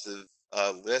exhaustive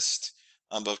list.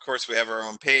 But of course, we have our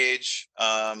own page.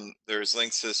 There's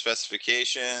links to the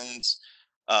specifications,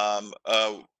 um,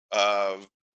 uh, uh,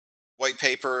 white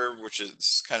paper, which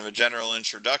is kind of a general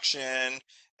introduction,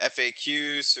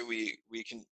 FAQs. So we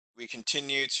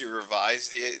continue to revise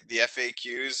the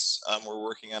FAQs. We're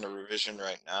working on a revision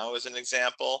right now, as an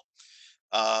example.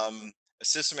 A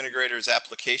system integrator's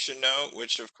application note,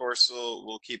 which of course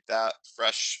will keep that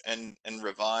fresh and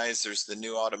revised. There's the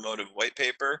new automotive white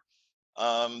paper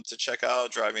to check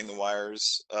out, driving the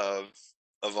wires of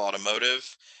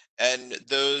automotive. And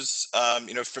those,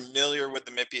 you know, familiar with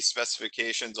the MIPI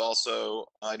specifications, also,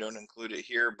 I don't include it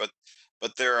here, but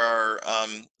there are,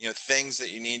 you know, things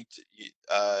that you need to,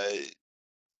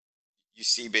 you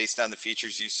see based on the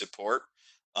features you support,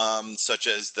 such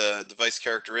as the device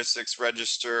characteristics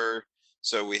register.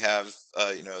 So we have,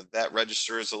 you know, that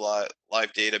register is a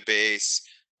live database,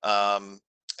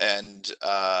 and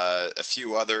a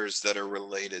few others that are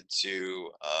related to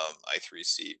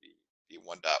I3C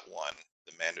v1.1,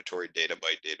 the mandatory data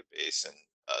byte database, and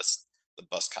the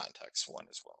bus context one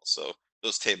as well. So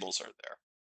those tables are there.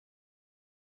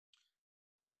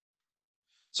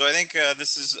 So I think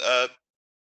this is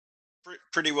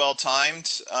pretty well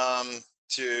timed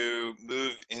to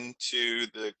move into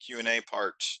the Q&A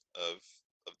part of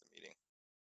the meeting.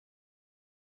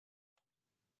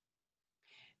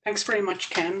 Thanks very much,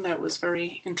 Ken. That was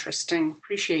very interesting.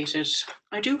 Appreciate it.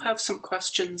 I do have some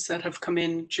questions that have come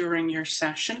in during your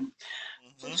session.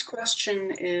 First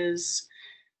question is,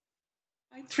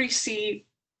 I3C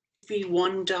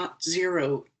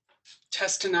v1.0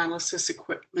 test analysis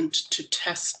equipment to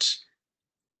test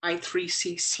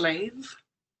I3C slave?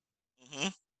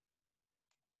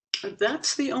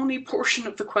 That's the only portion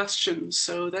of the question.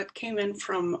 So that came in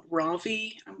from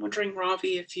Ravi. I'm wondering,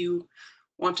 Ravi, if you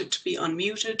want it to be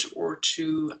unmuted or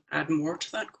to add more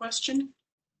to that question.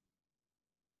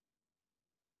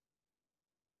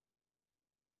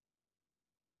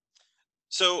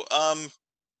 So, I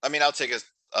mean, I'll take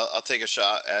a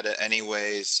shot at it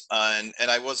anyways. And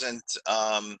I wasn't,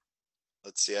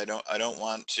 let's see, I don't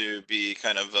want to be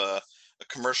kind of a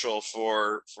commercial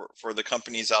for the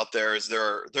companies out there, as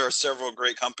there are several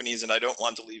great companies, and I don't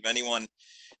want to leave anyone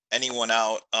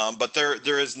out. But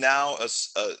there is now a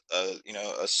you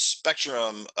know, a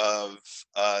spectrum of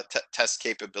test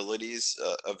capabilities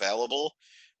available,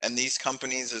 and these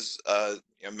companies, as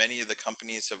you know, many of the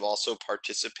companies have also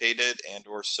participated and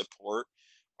or support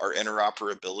our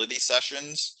interoperability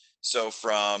sessions. So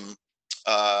from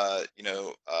you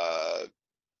know,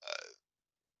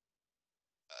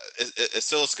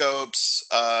 oscilloscopes,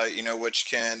 you know, which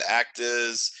can act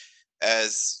as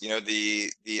you know,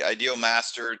 the ideal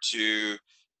master to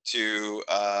you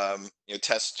know,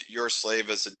 test your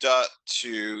slave as a DUT,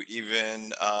 to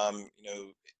even you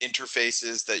know,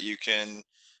 interfaces that you can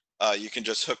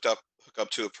just hook up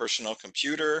to a personal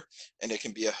computer, and it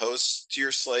can be a host to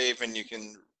your slave, and you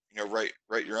can, you know,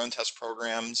 write your own test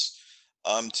programs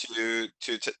to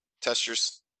test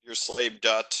your slave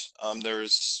DUT.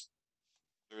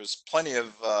 There's plenty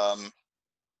of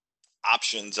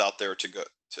options out there to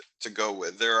go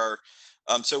with. There are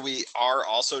so we are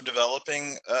also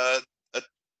developing a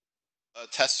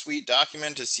test suite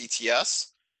document, a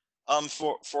CTS,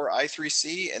 for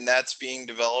I3C, and that's being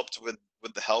developed with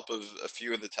the help of a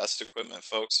few of the test equipment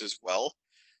folks as well.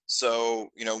 So,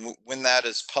 you know, when that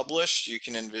is published, you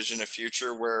can envision a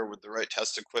future where, with the right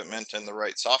test equipment and the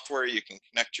right software, you can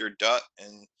connect your DUT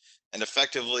and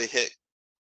effectively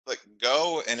click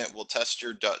go, and it will test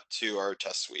your DUT to our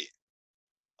test suite,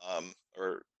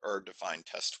 or defined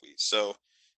test suite. So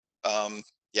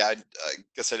yeah, I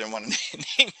guess I didn't want to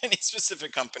name any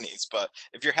specific companies, but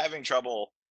if you're having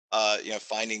trouble you know,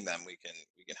 finding them, we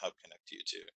can help connect you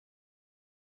to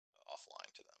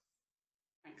offline to them.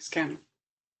 Thanks, Ken.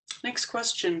 Next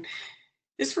question.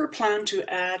 Is there a plan to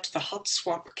add the hot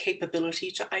swap capability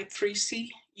to I3C?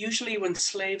 Usually when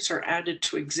slaves are added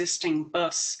to existing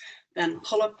bus, then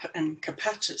pull-up and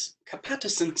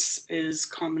capacitance is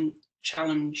common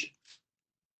challenge.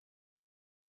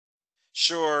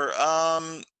 Sure.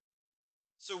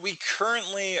 So we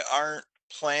currently aren't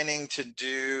planning to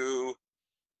do,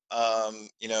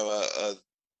 you know,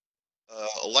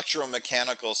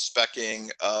 electromechanical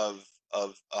specking of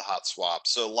a hot swap.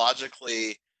 So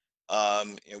logically,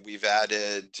 you know, we've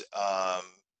added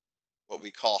what we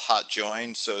call hot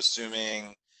join. So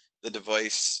assuming the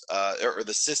device or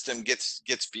the system gets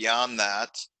beyond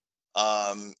that,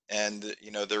 and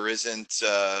you know there isn't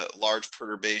large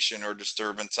perturbation or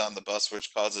disturbance on the bus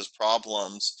which causes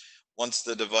problems. Once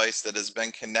the device that has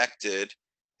been connected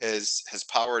has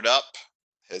powered up,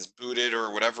 has booted,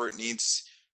 or whatever it needs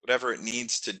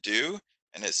to do,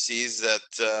 and it sees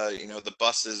that you know the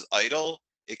bus is idle,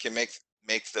 it can make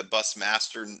the bus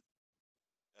master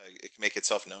it can make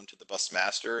itself known to the bus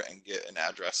master and get an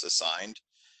address assigned.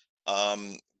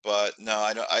 But no,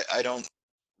 I don't.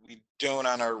 We don't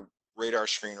on our radar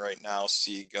screen right now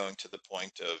see going to the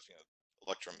point of, you know,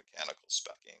 electromechanical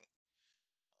specking.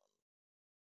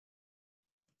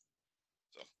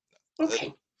 So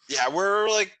Okay, yeah, we're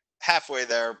like halfway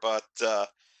there, but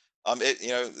it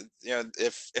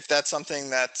if that's something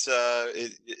that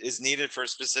is needed for a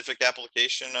specific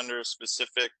application under a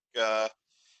specific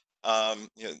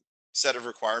you know set of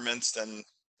requirements, then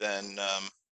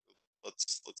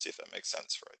let's see if that makes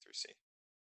sense for I3C.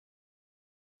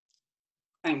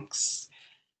 thanks.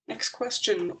 Next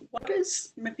question, what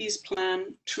is MIPI's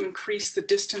plan to increase the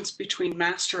distance between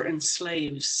master and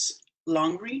slaves?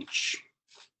 Long reach?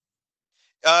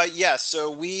 Yeah,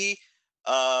 so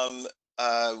um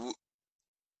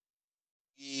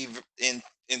we've in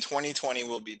 2020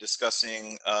 we'll be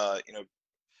discussing you know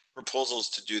proposals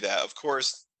to do that. Of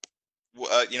course,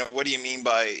 you know, what do you mean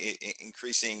by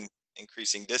increasing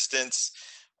distance?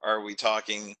 Are we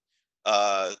talking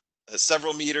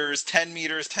several meters, 10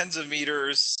 meters, tens of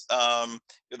meters?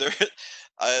 There,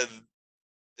 uh,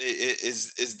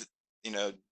 is you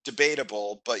know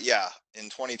debatable, but yeah, in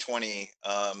 2020,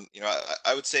 you know,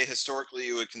 I would say historically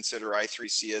you would consider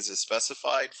I3C as a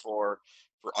specified for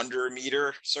under a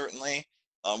meter. Certainly,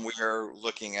 we are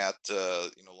looking at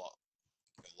you know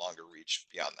longer reach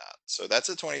beyond that. So that's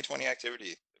a 2020 activity.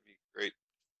 It'd be great.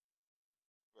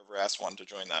 Whoever asked one to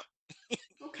join that.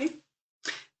 Okay.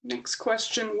 Next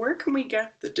question, where can we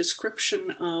get the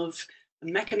description of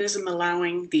the mechanism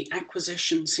allowing the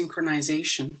acquisition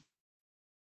synchronization?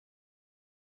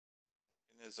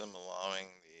 Mechanism allowing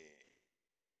the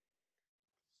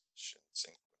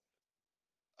sync.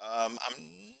 I'm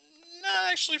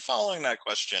not actually following that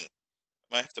question.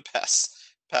 Might have to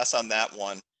pass on that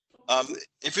one.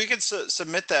 If we could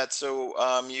submit that,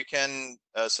 so you can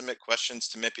submit questions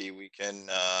to MIPI,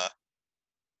 uh,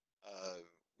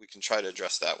 we can try to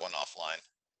address that one offline.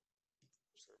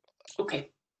 Okay.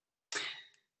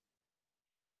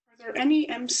 Are there any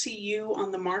MCU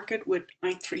on the market with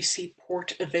I3C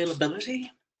port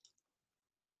availability?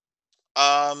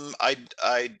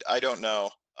 I don't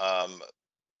know.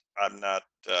 I'm not.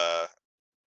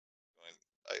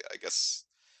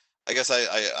 I guess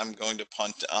I'm going to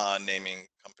punt on naming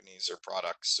companies or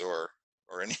products or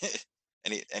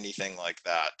any anything like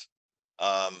that.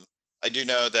 I do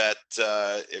know that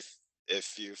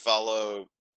if you follow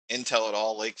Intel at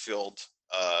all, Lakefield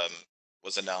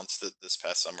was announced that this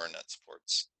past summer, and that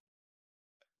supports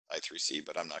I3C,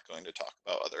 but I'm not going to talk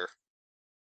about other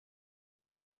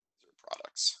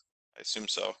products. I assume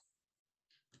so.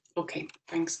 Okay,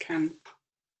 thanks, Ken.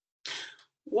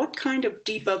 What kind of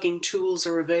debugging tools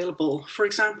are available? For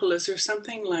example, is there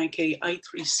something like a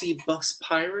I3C bus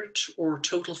pirate or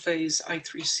total phase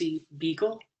I3C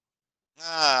beagle?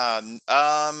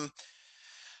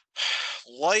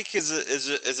 Like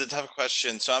is a tough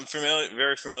question. So I'm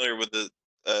very familiar with the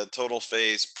Total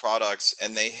Phase products,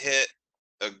 and they hit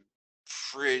a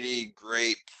pretty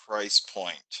great price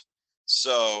point.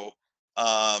 So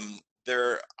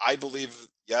I believe,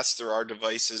 yes, there are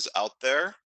devices out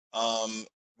there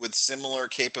with similar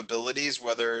capabilities,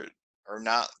 whether or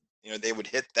not you know they would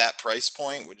hit that price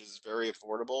point, which is very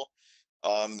affordable,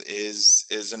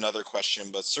 is another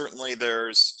question. But certainly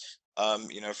there's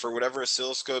you know, for whatever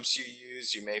oscilloscopes you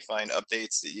use, you may find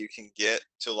updates that you can get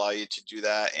to allow you to do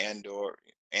that, and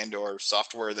or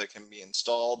software that can be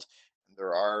installed.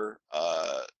 There are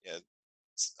you know,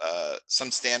 some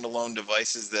standalone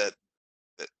devices that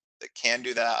can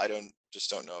do that. I don't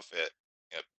know if it.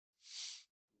 You know,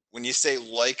 when you say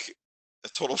like a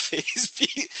total phase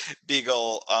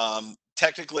beagle,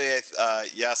 technically,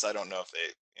 yes, I don't know if they,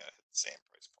 you know, hit the same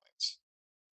price.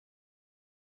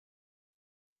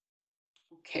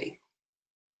 Okay.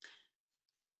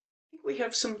 I think we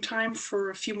have some time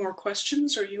for a few more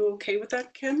questions. Are you okay with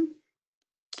that, Ken?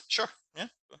 Sure. Yeah.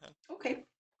 Go ahead. Okay.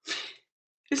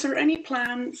 Is there any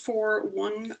plan for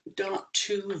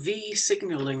 1.2V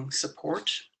signaling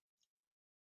support?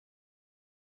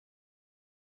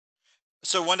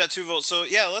 So 1.2 volts. So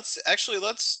yeah,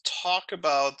 let's talk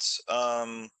about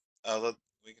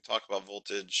we can talk about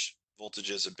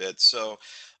voltages a bit. So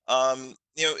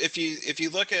if you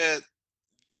look at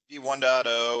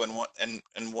V1.0 and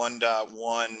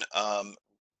 1.1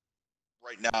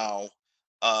 right now,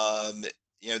 um,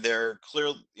 they're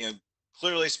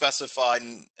clearly specified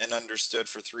and understood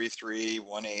for 3.3,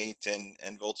 1.8,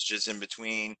 and voltages in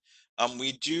between.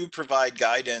 We do provide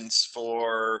guidance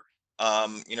for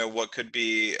what could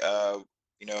be a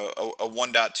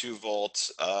 1.2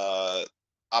 volt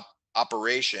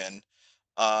operation,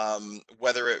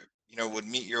 whether it would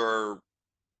meet your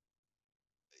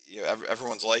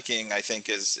everyone's liking, I think,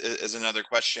 is another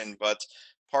question. But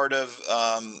part of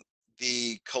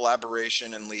the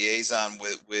collaboration and liaison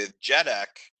with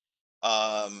JEDEC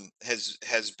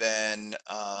has been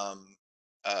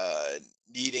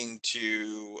needing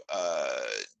to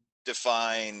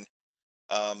define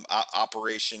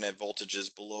operation at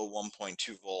voltages below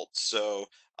 1.2 volts. So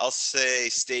I'll say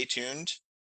stay tuned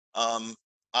um,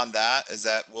 on that, as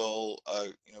that will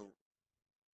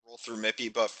roll through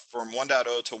MIPI. But from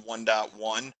 1.0 to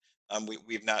 1.1,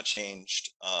 we've not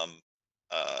changed uh,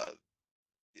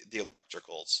 the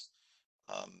electricals.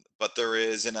 But there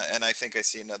is, and I think I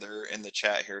see another in the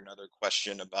chat here, another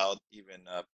question about even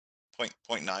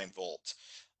 0.9 volt.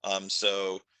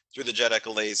 So through the JEDEC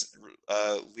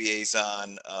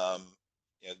liaison,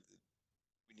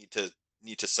 we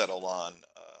need to settle on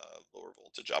lower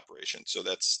voltage operation. So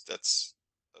that's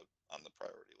on the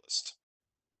priority list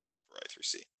for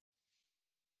I3C.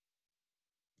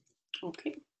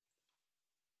 Okay.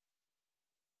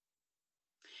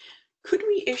 Could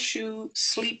we issue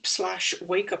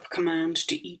sleep/wake up command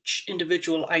to each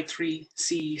individual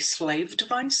I3C slave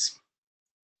device?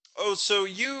 Oh, so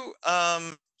you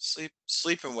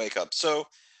sleep and wake up. So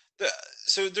the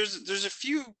there's a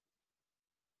few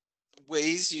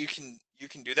ways you can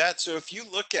do that. So if you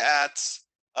look at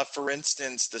for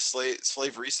instance, the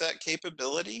slave reset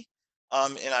capability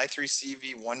in I3C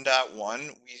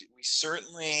v1.1, we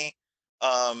certainly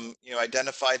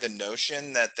identify the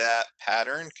notion that that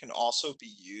pattern can also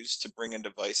be used to bring a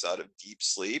device out of deep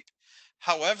sleep.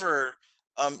 However,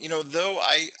 though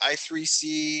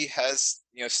I3C has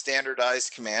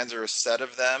standardized commands or a set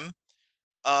of them,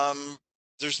 um,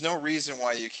 there's no reason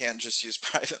why you can't just use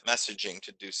private messaging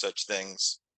to do such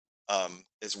things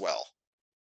as well.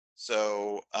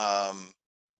 So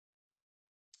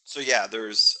yeah,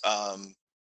 there's I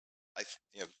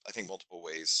think multiple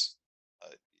ways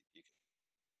you can.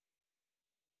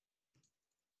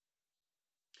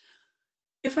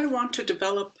 If I want to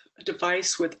develop a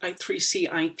device with I3C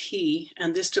IP,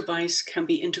 and this device can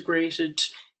be integrated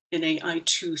in a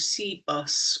I2C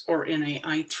bus or in a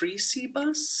I3C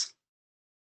bus?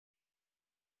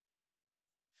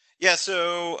 Yeah,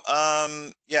 so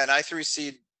yeah, an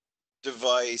I3C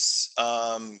device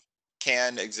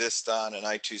can exist on an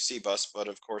I2C bus, but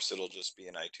of course it'll just be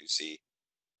an I2C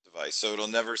device. So it'll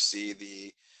never see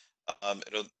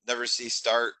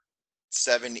start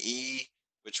 7E,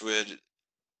 which would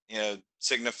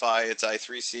signify it's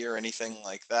I3C or anything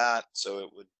like that. So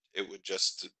it would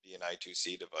just be an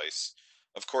I2C device.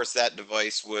 Of course, that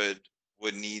device would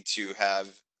need to have,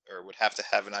 or would have to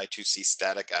have, an I2C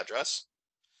static address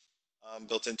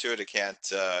built into it. It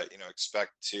can't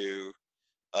expect to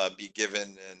be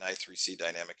given an I3C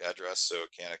dynamic address, so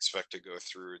it can't expect to go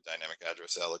through dynamic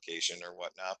address allocation or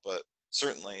whatnot. But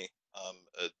certainly,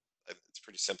 it's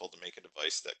pretty simple to make a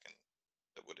device that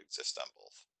would exist on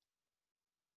both.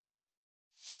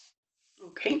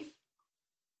 Okay.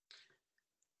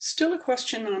 Still a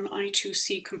question on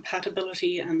I2C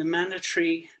compatibility and the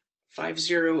mandatory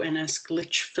 50NS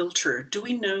glitch filter. Do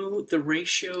we know the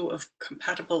ratio of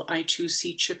compatible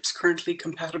I2C chips currently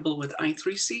compatible with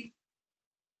I3C?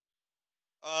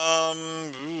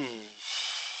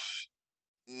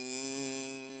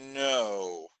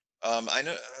 No. I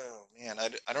know. Oh man,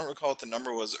 I don't recall what the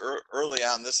number was early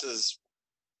on. This is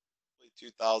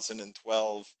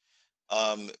 2012,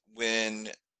 when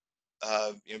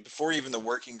before even the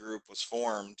working group was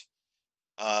formed.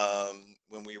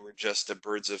 When we were just a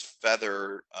birds of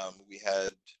feather, we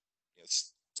had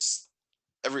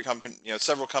every company,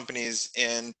 several companies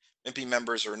in MIPI,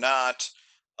 members or not,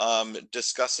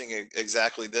 discussing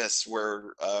exactly this,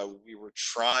 where we were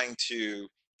trying to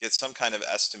get some kind of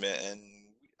estimate, and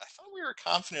I thought we were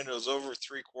confident it was over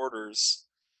 3/4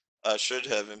 should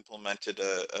have implemented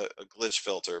a glitch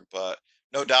filter, but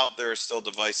no doubt there are still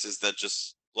devices that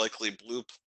just likely blew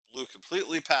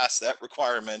completely past that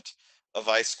requirement of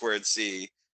I2C.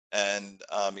 And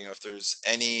if there's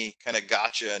any kind of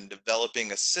gotcha in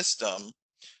developing a system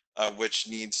which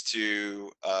needs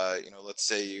to, let's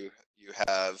say you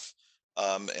have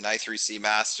an I3C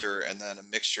master and then a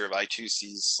mixture of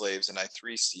I2C slaves and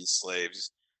I3C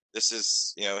slaves. This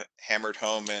is, hammered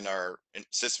home in our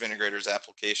system integrators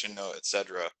application note,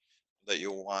 etc., that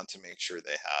you'll want to make sure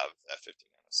they have that 50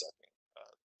 nanosecond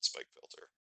spike filter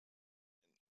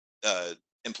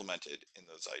implemented in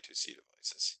those I2C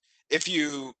devices. If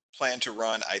you plan to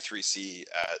run I3C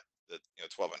at the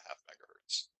 12.5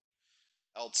 megahertz.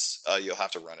 Else, you'll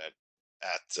have to run it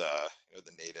at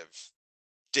the native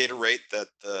data rate that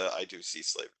the I2C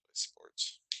slave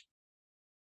supports.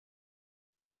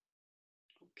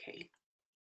 Okay.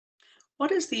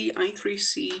 What is the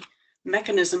I3C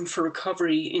mechanism for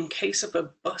recovery in case of a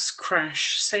bus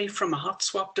crash, say from a hot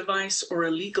swap device or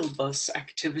illegal bus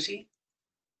activity?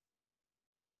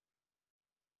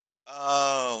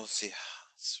 Oh, let's see.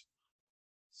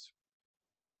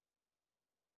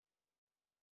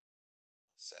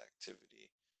 This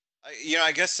activity.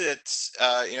 I guess it's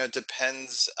it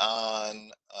depends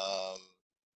on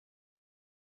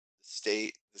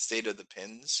the state of the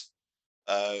pins,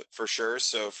 for sure.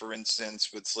 So, for instance,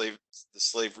 with the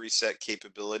slave reset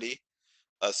capability,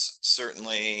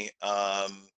 certainly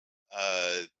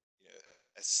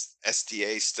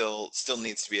SDA still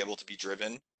needs to be able to be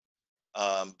driven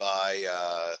by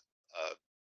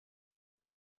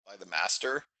the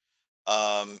master.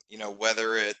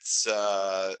 Whether it's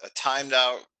a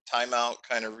timeout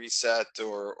kind of reset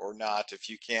or not. If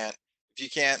you can't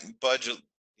budge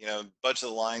the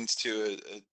lines to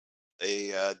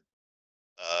a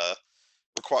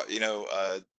require what do you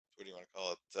want to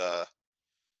call it?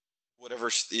 Whatever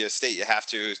state you have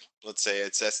to. Let's say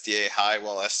it's SDA high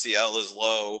while SCL is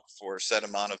low for a set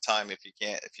amount of time. If you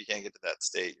can't get to that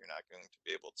state, you're not going to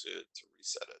be able to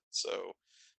reset it. So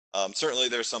certainly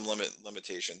there's some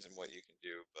limitations in what you can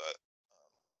do, but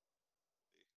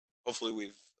hopefully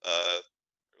we've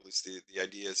or at least the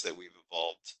idea is that we've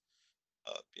evolved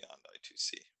beyond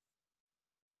I2C.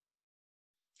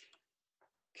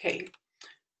 Okay.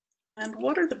 And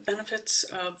what are the benefits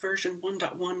of version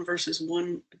 1.1 versus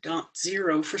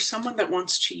 1.0 for someone that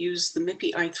wants to use the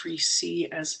MIPI I3C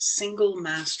as single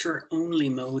master only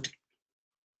mode?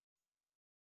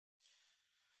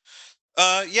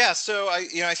 Yeah, so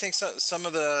I think some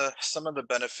of the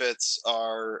benefits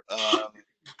are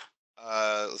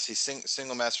let's see,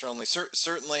 single master only.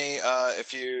 Certainly,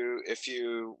 if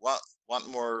you want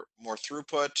more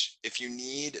throughput, if you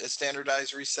need a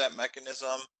standardized reset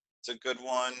mechanism, it's a good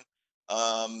one.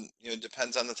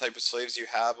 Depends on the type of slaves you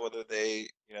have, whether they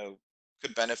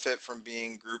could benefit from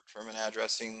being grouped from an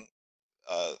addressing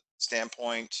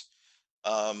standpoint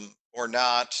or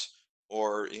not,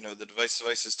 or the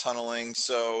device is tunneling.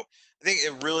 So I think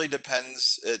it really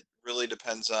depends. It really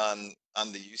depends on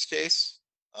the use case.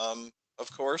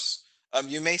 Of course,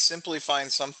 you may simply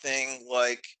find something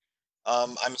like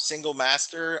I'm a single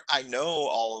master. I know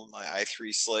all of my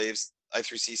I3C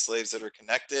slaves that are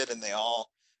connected, and they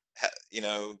all,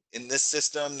 in this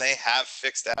system, they have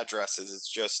fixed addresses. It's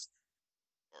just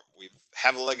we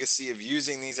have a legacy of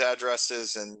using these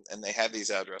addresses, and they have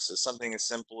these addresses. Something as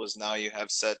simple as now you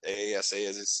have set AASA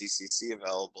as a CCC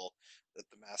available that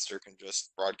the master can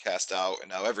just broadcast out, and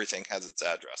now everything has its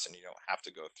address, and you don't have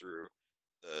to go through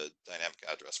the dynamic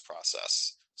address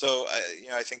process. So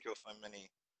I think you'll find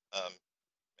many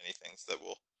things that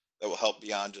will help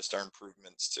beyond just our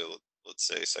improvements to, let's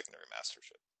say, secondary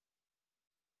mastership.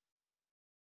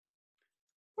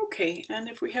 Okay, and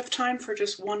if we have time for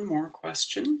just one more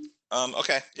question.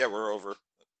 Okay, yeah, we're over,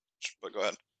 but go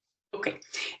ahead. Okay,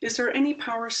 is there any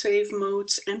power save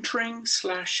modes entering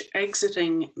 /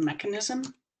 exiting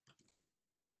mechanism?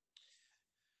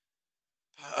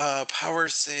 Power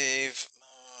save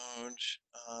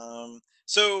mode.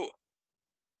 So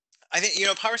I think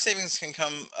power savings can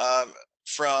come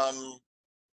from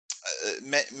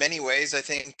many ways. I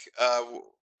think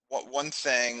one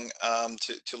thing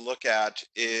to look at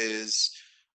is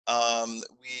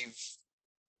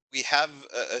we have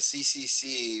a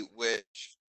CCC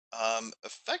which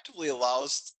effectively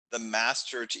allows the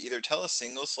master to either tell a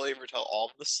single slave or tell all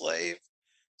of the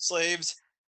slaves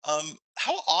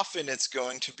how often it's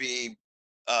going to be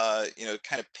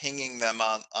kind of pinging them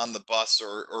on the bus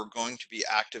or going to be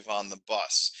active on the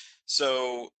bus.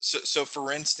 So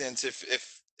for instance,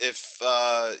 if it's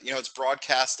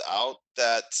broadcast out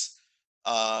that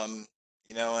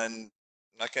and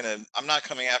I'm not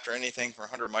coming after anything for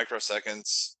 100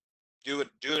 microseconds. Do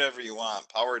whatever you want,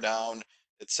 power down,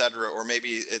 etc. Or maybe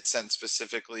it's sent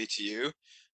specifically to you.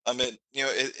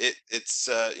 It's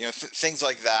things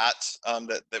like that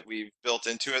that we've built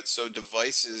into it, so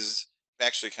devices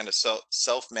actually kind of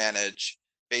self-manage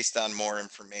based on more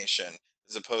information,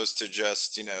 as opposed to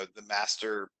just the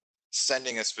master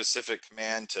sending a specific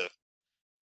command to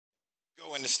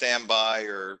go into standby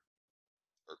or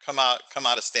come out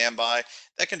of standby.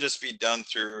 That can just be done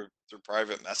through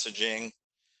private messaging.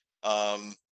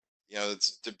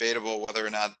 It's debatable whether or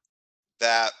not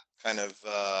that kind of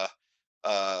uh,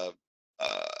 uh,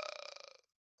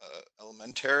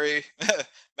 elementary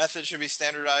method should be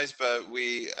standardized, but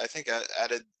I think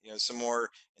added some more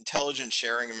intelligent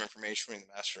sharing of information between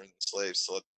the master and the slaves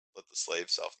to let the slave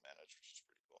self-manage, which is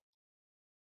pretty cool.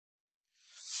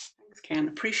 Thanks, Ken.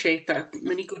 Appreciate that.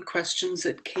 Many good questions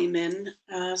that came in.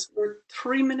 So we're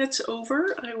 3 minutes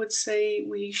over. I would say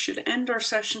we should end our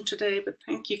session today, but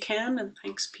thank you, Ken, and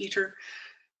thanks, Peter.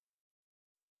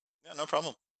 Yeah, no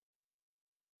problem.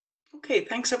 Okay,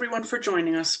 thanks everyone for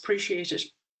joining us. Appreciate it.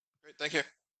 Great, thank you.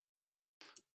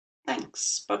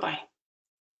 Thanks. Bye-bye.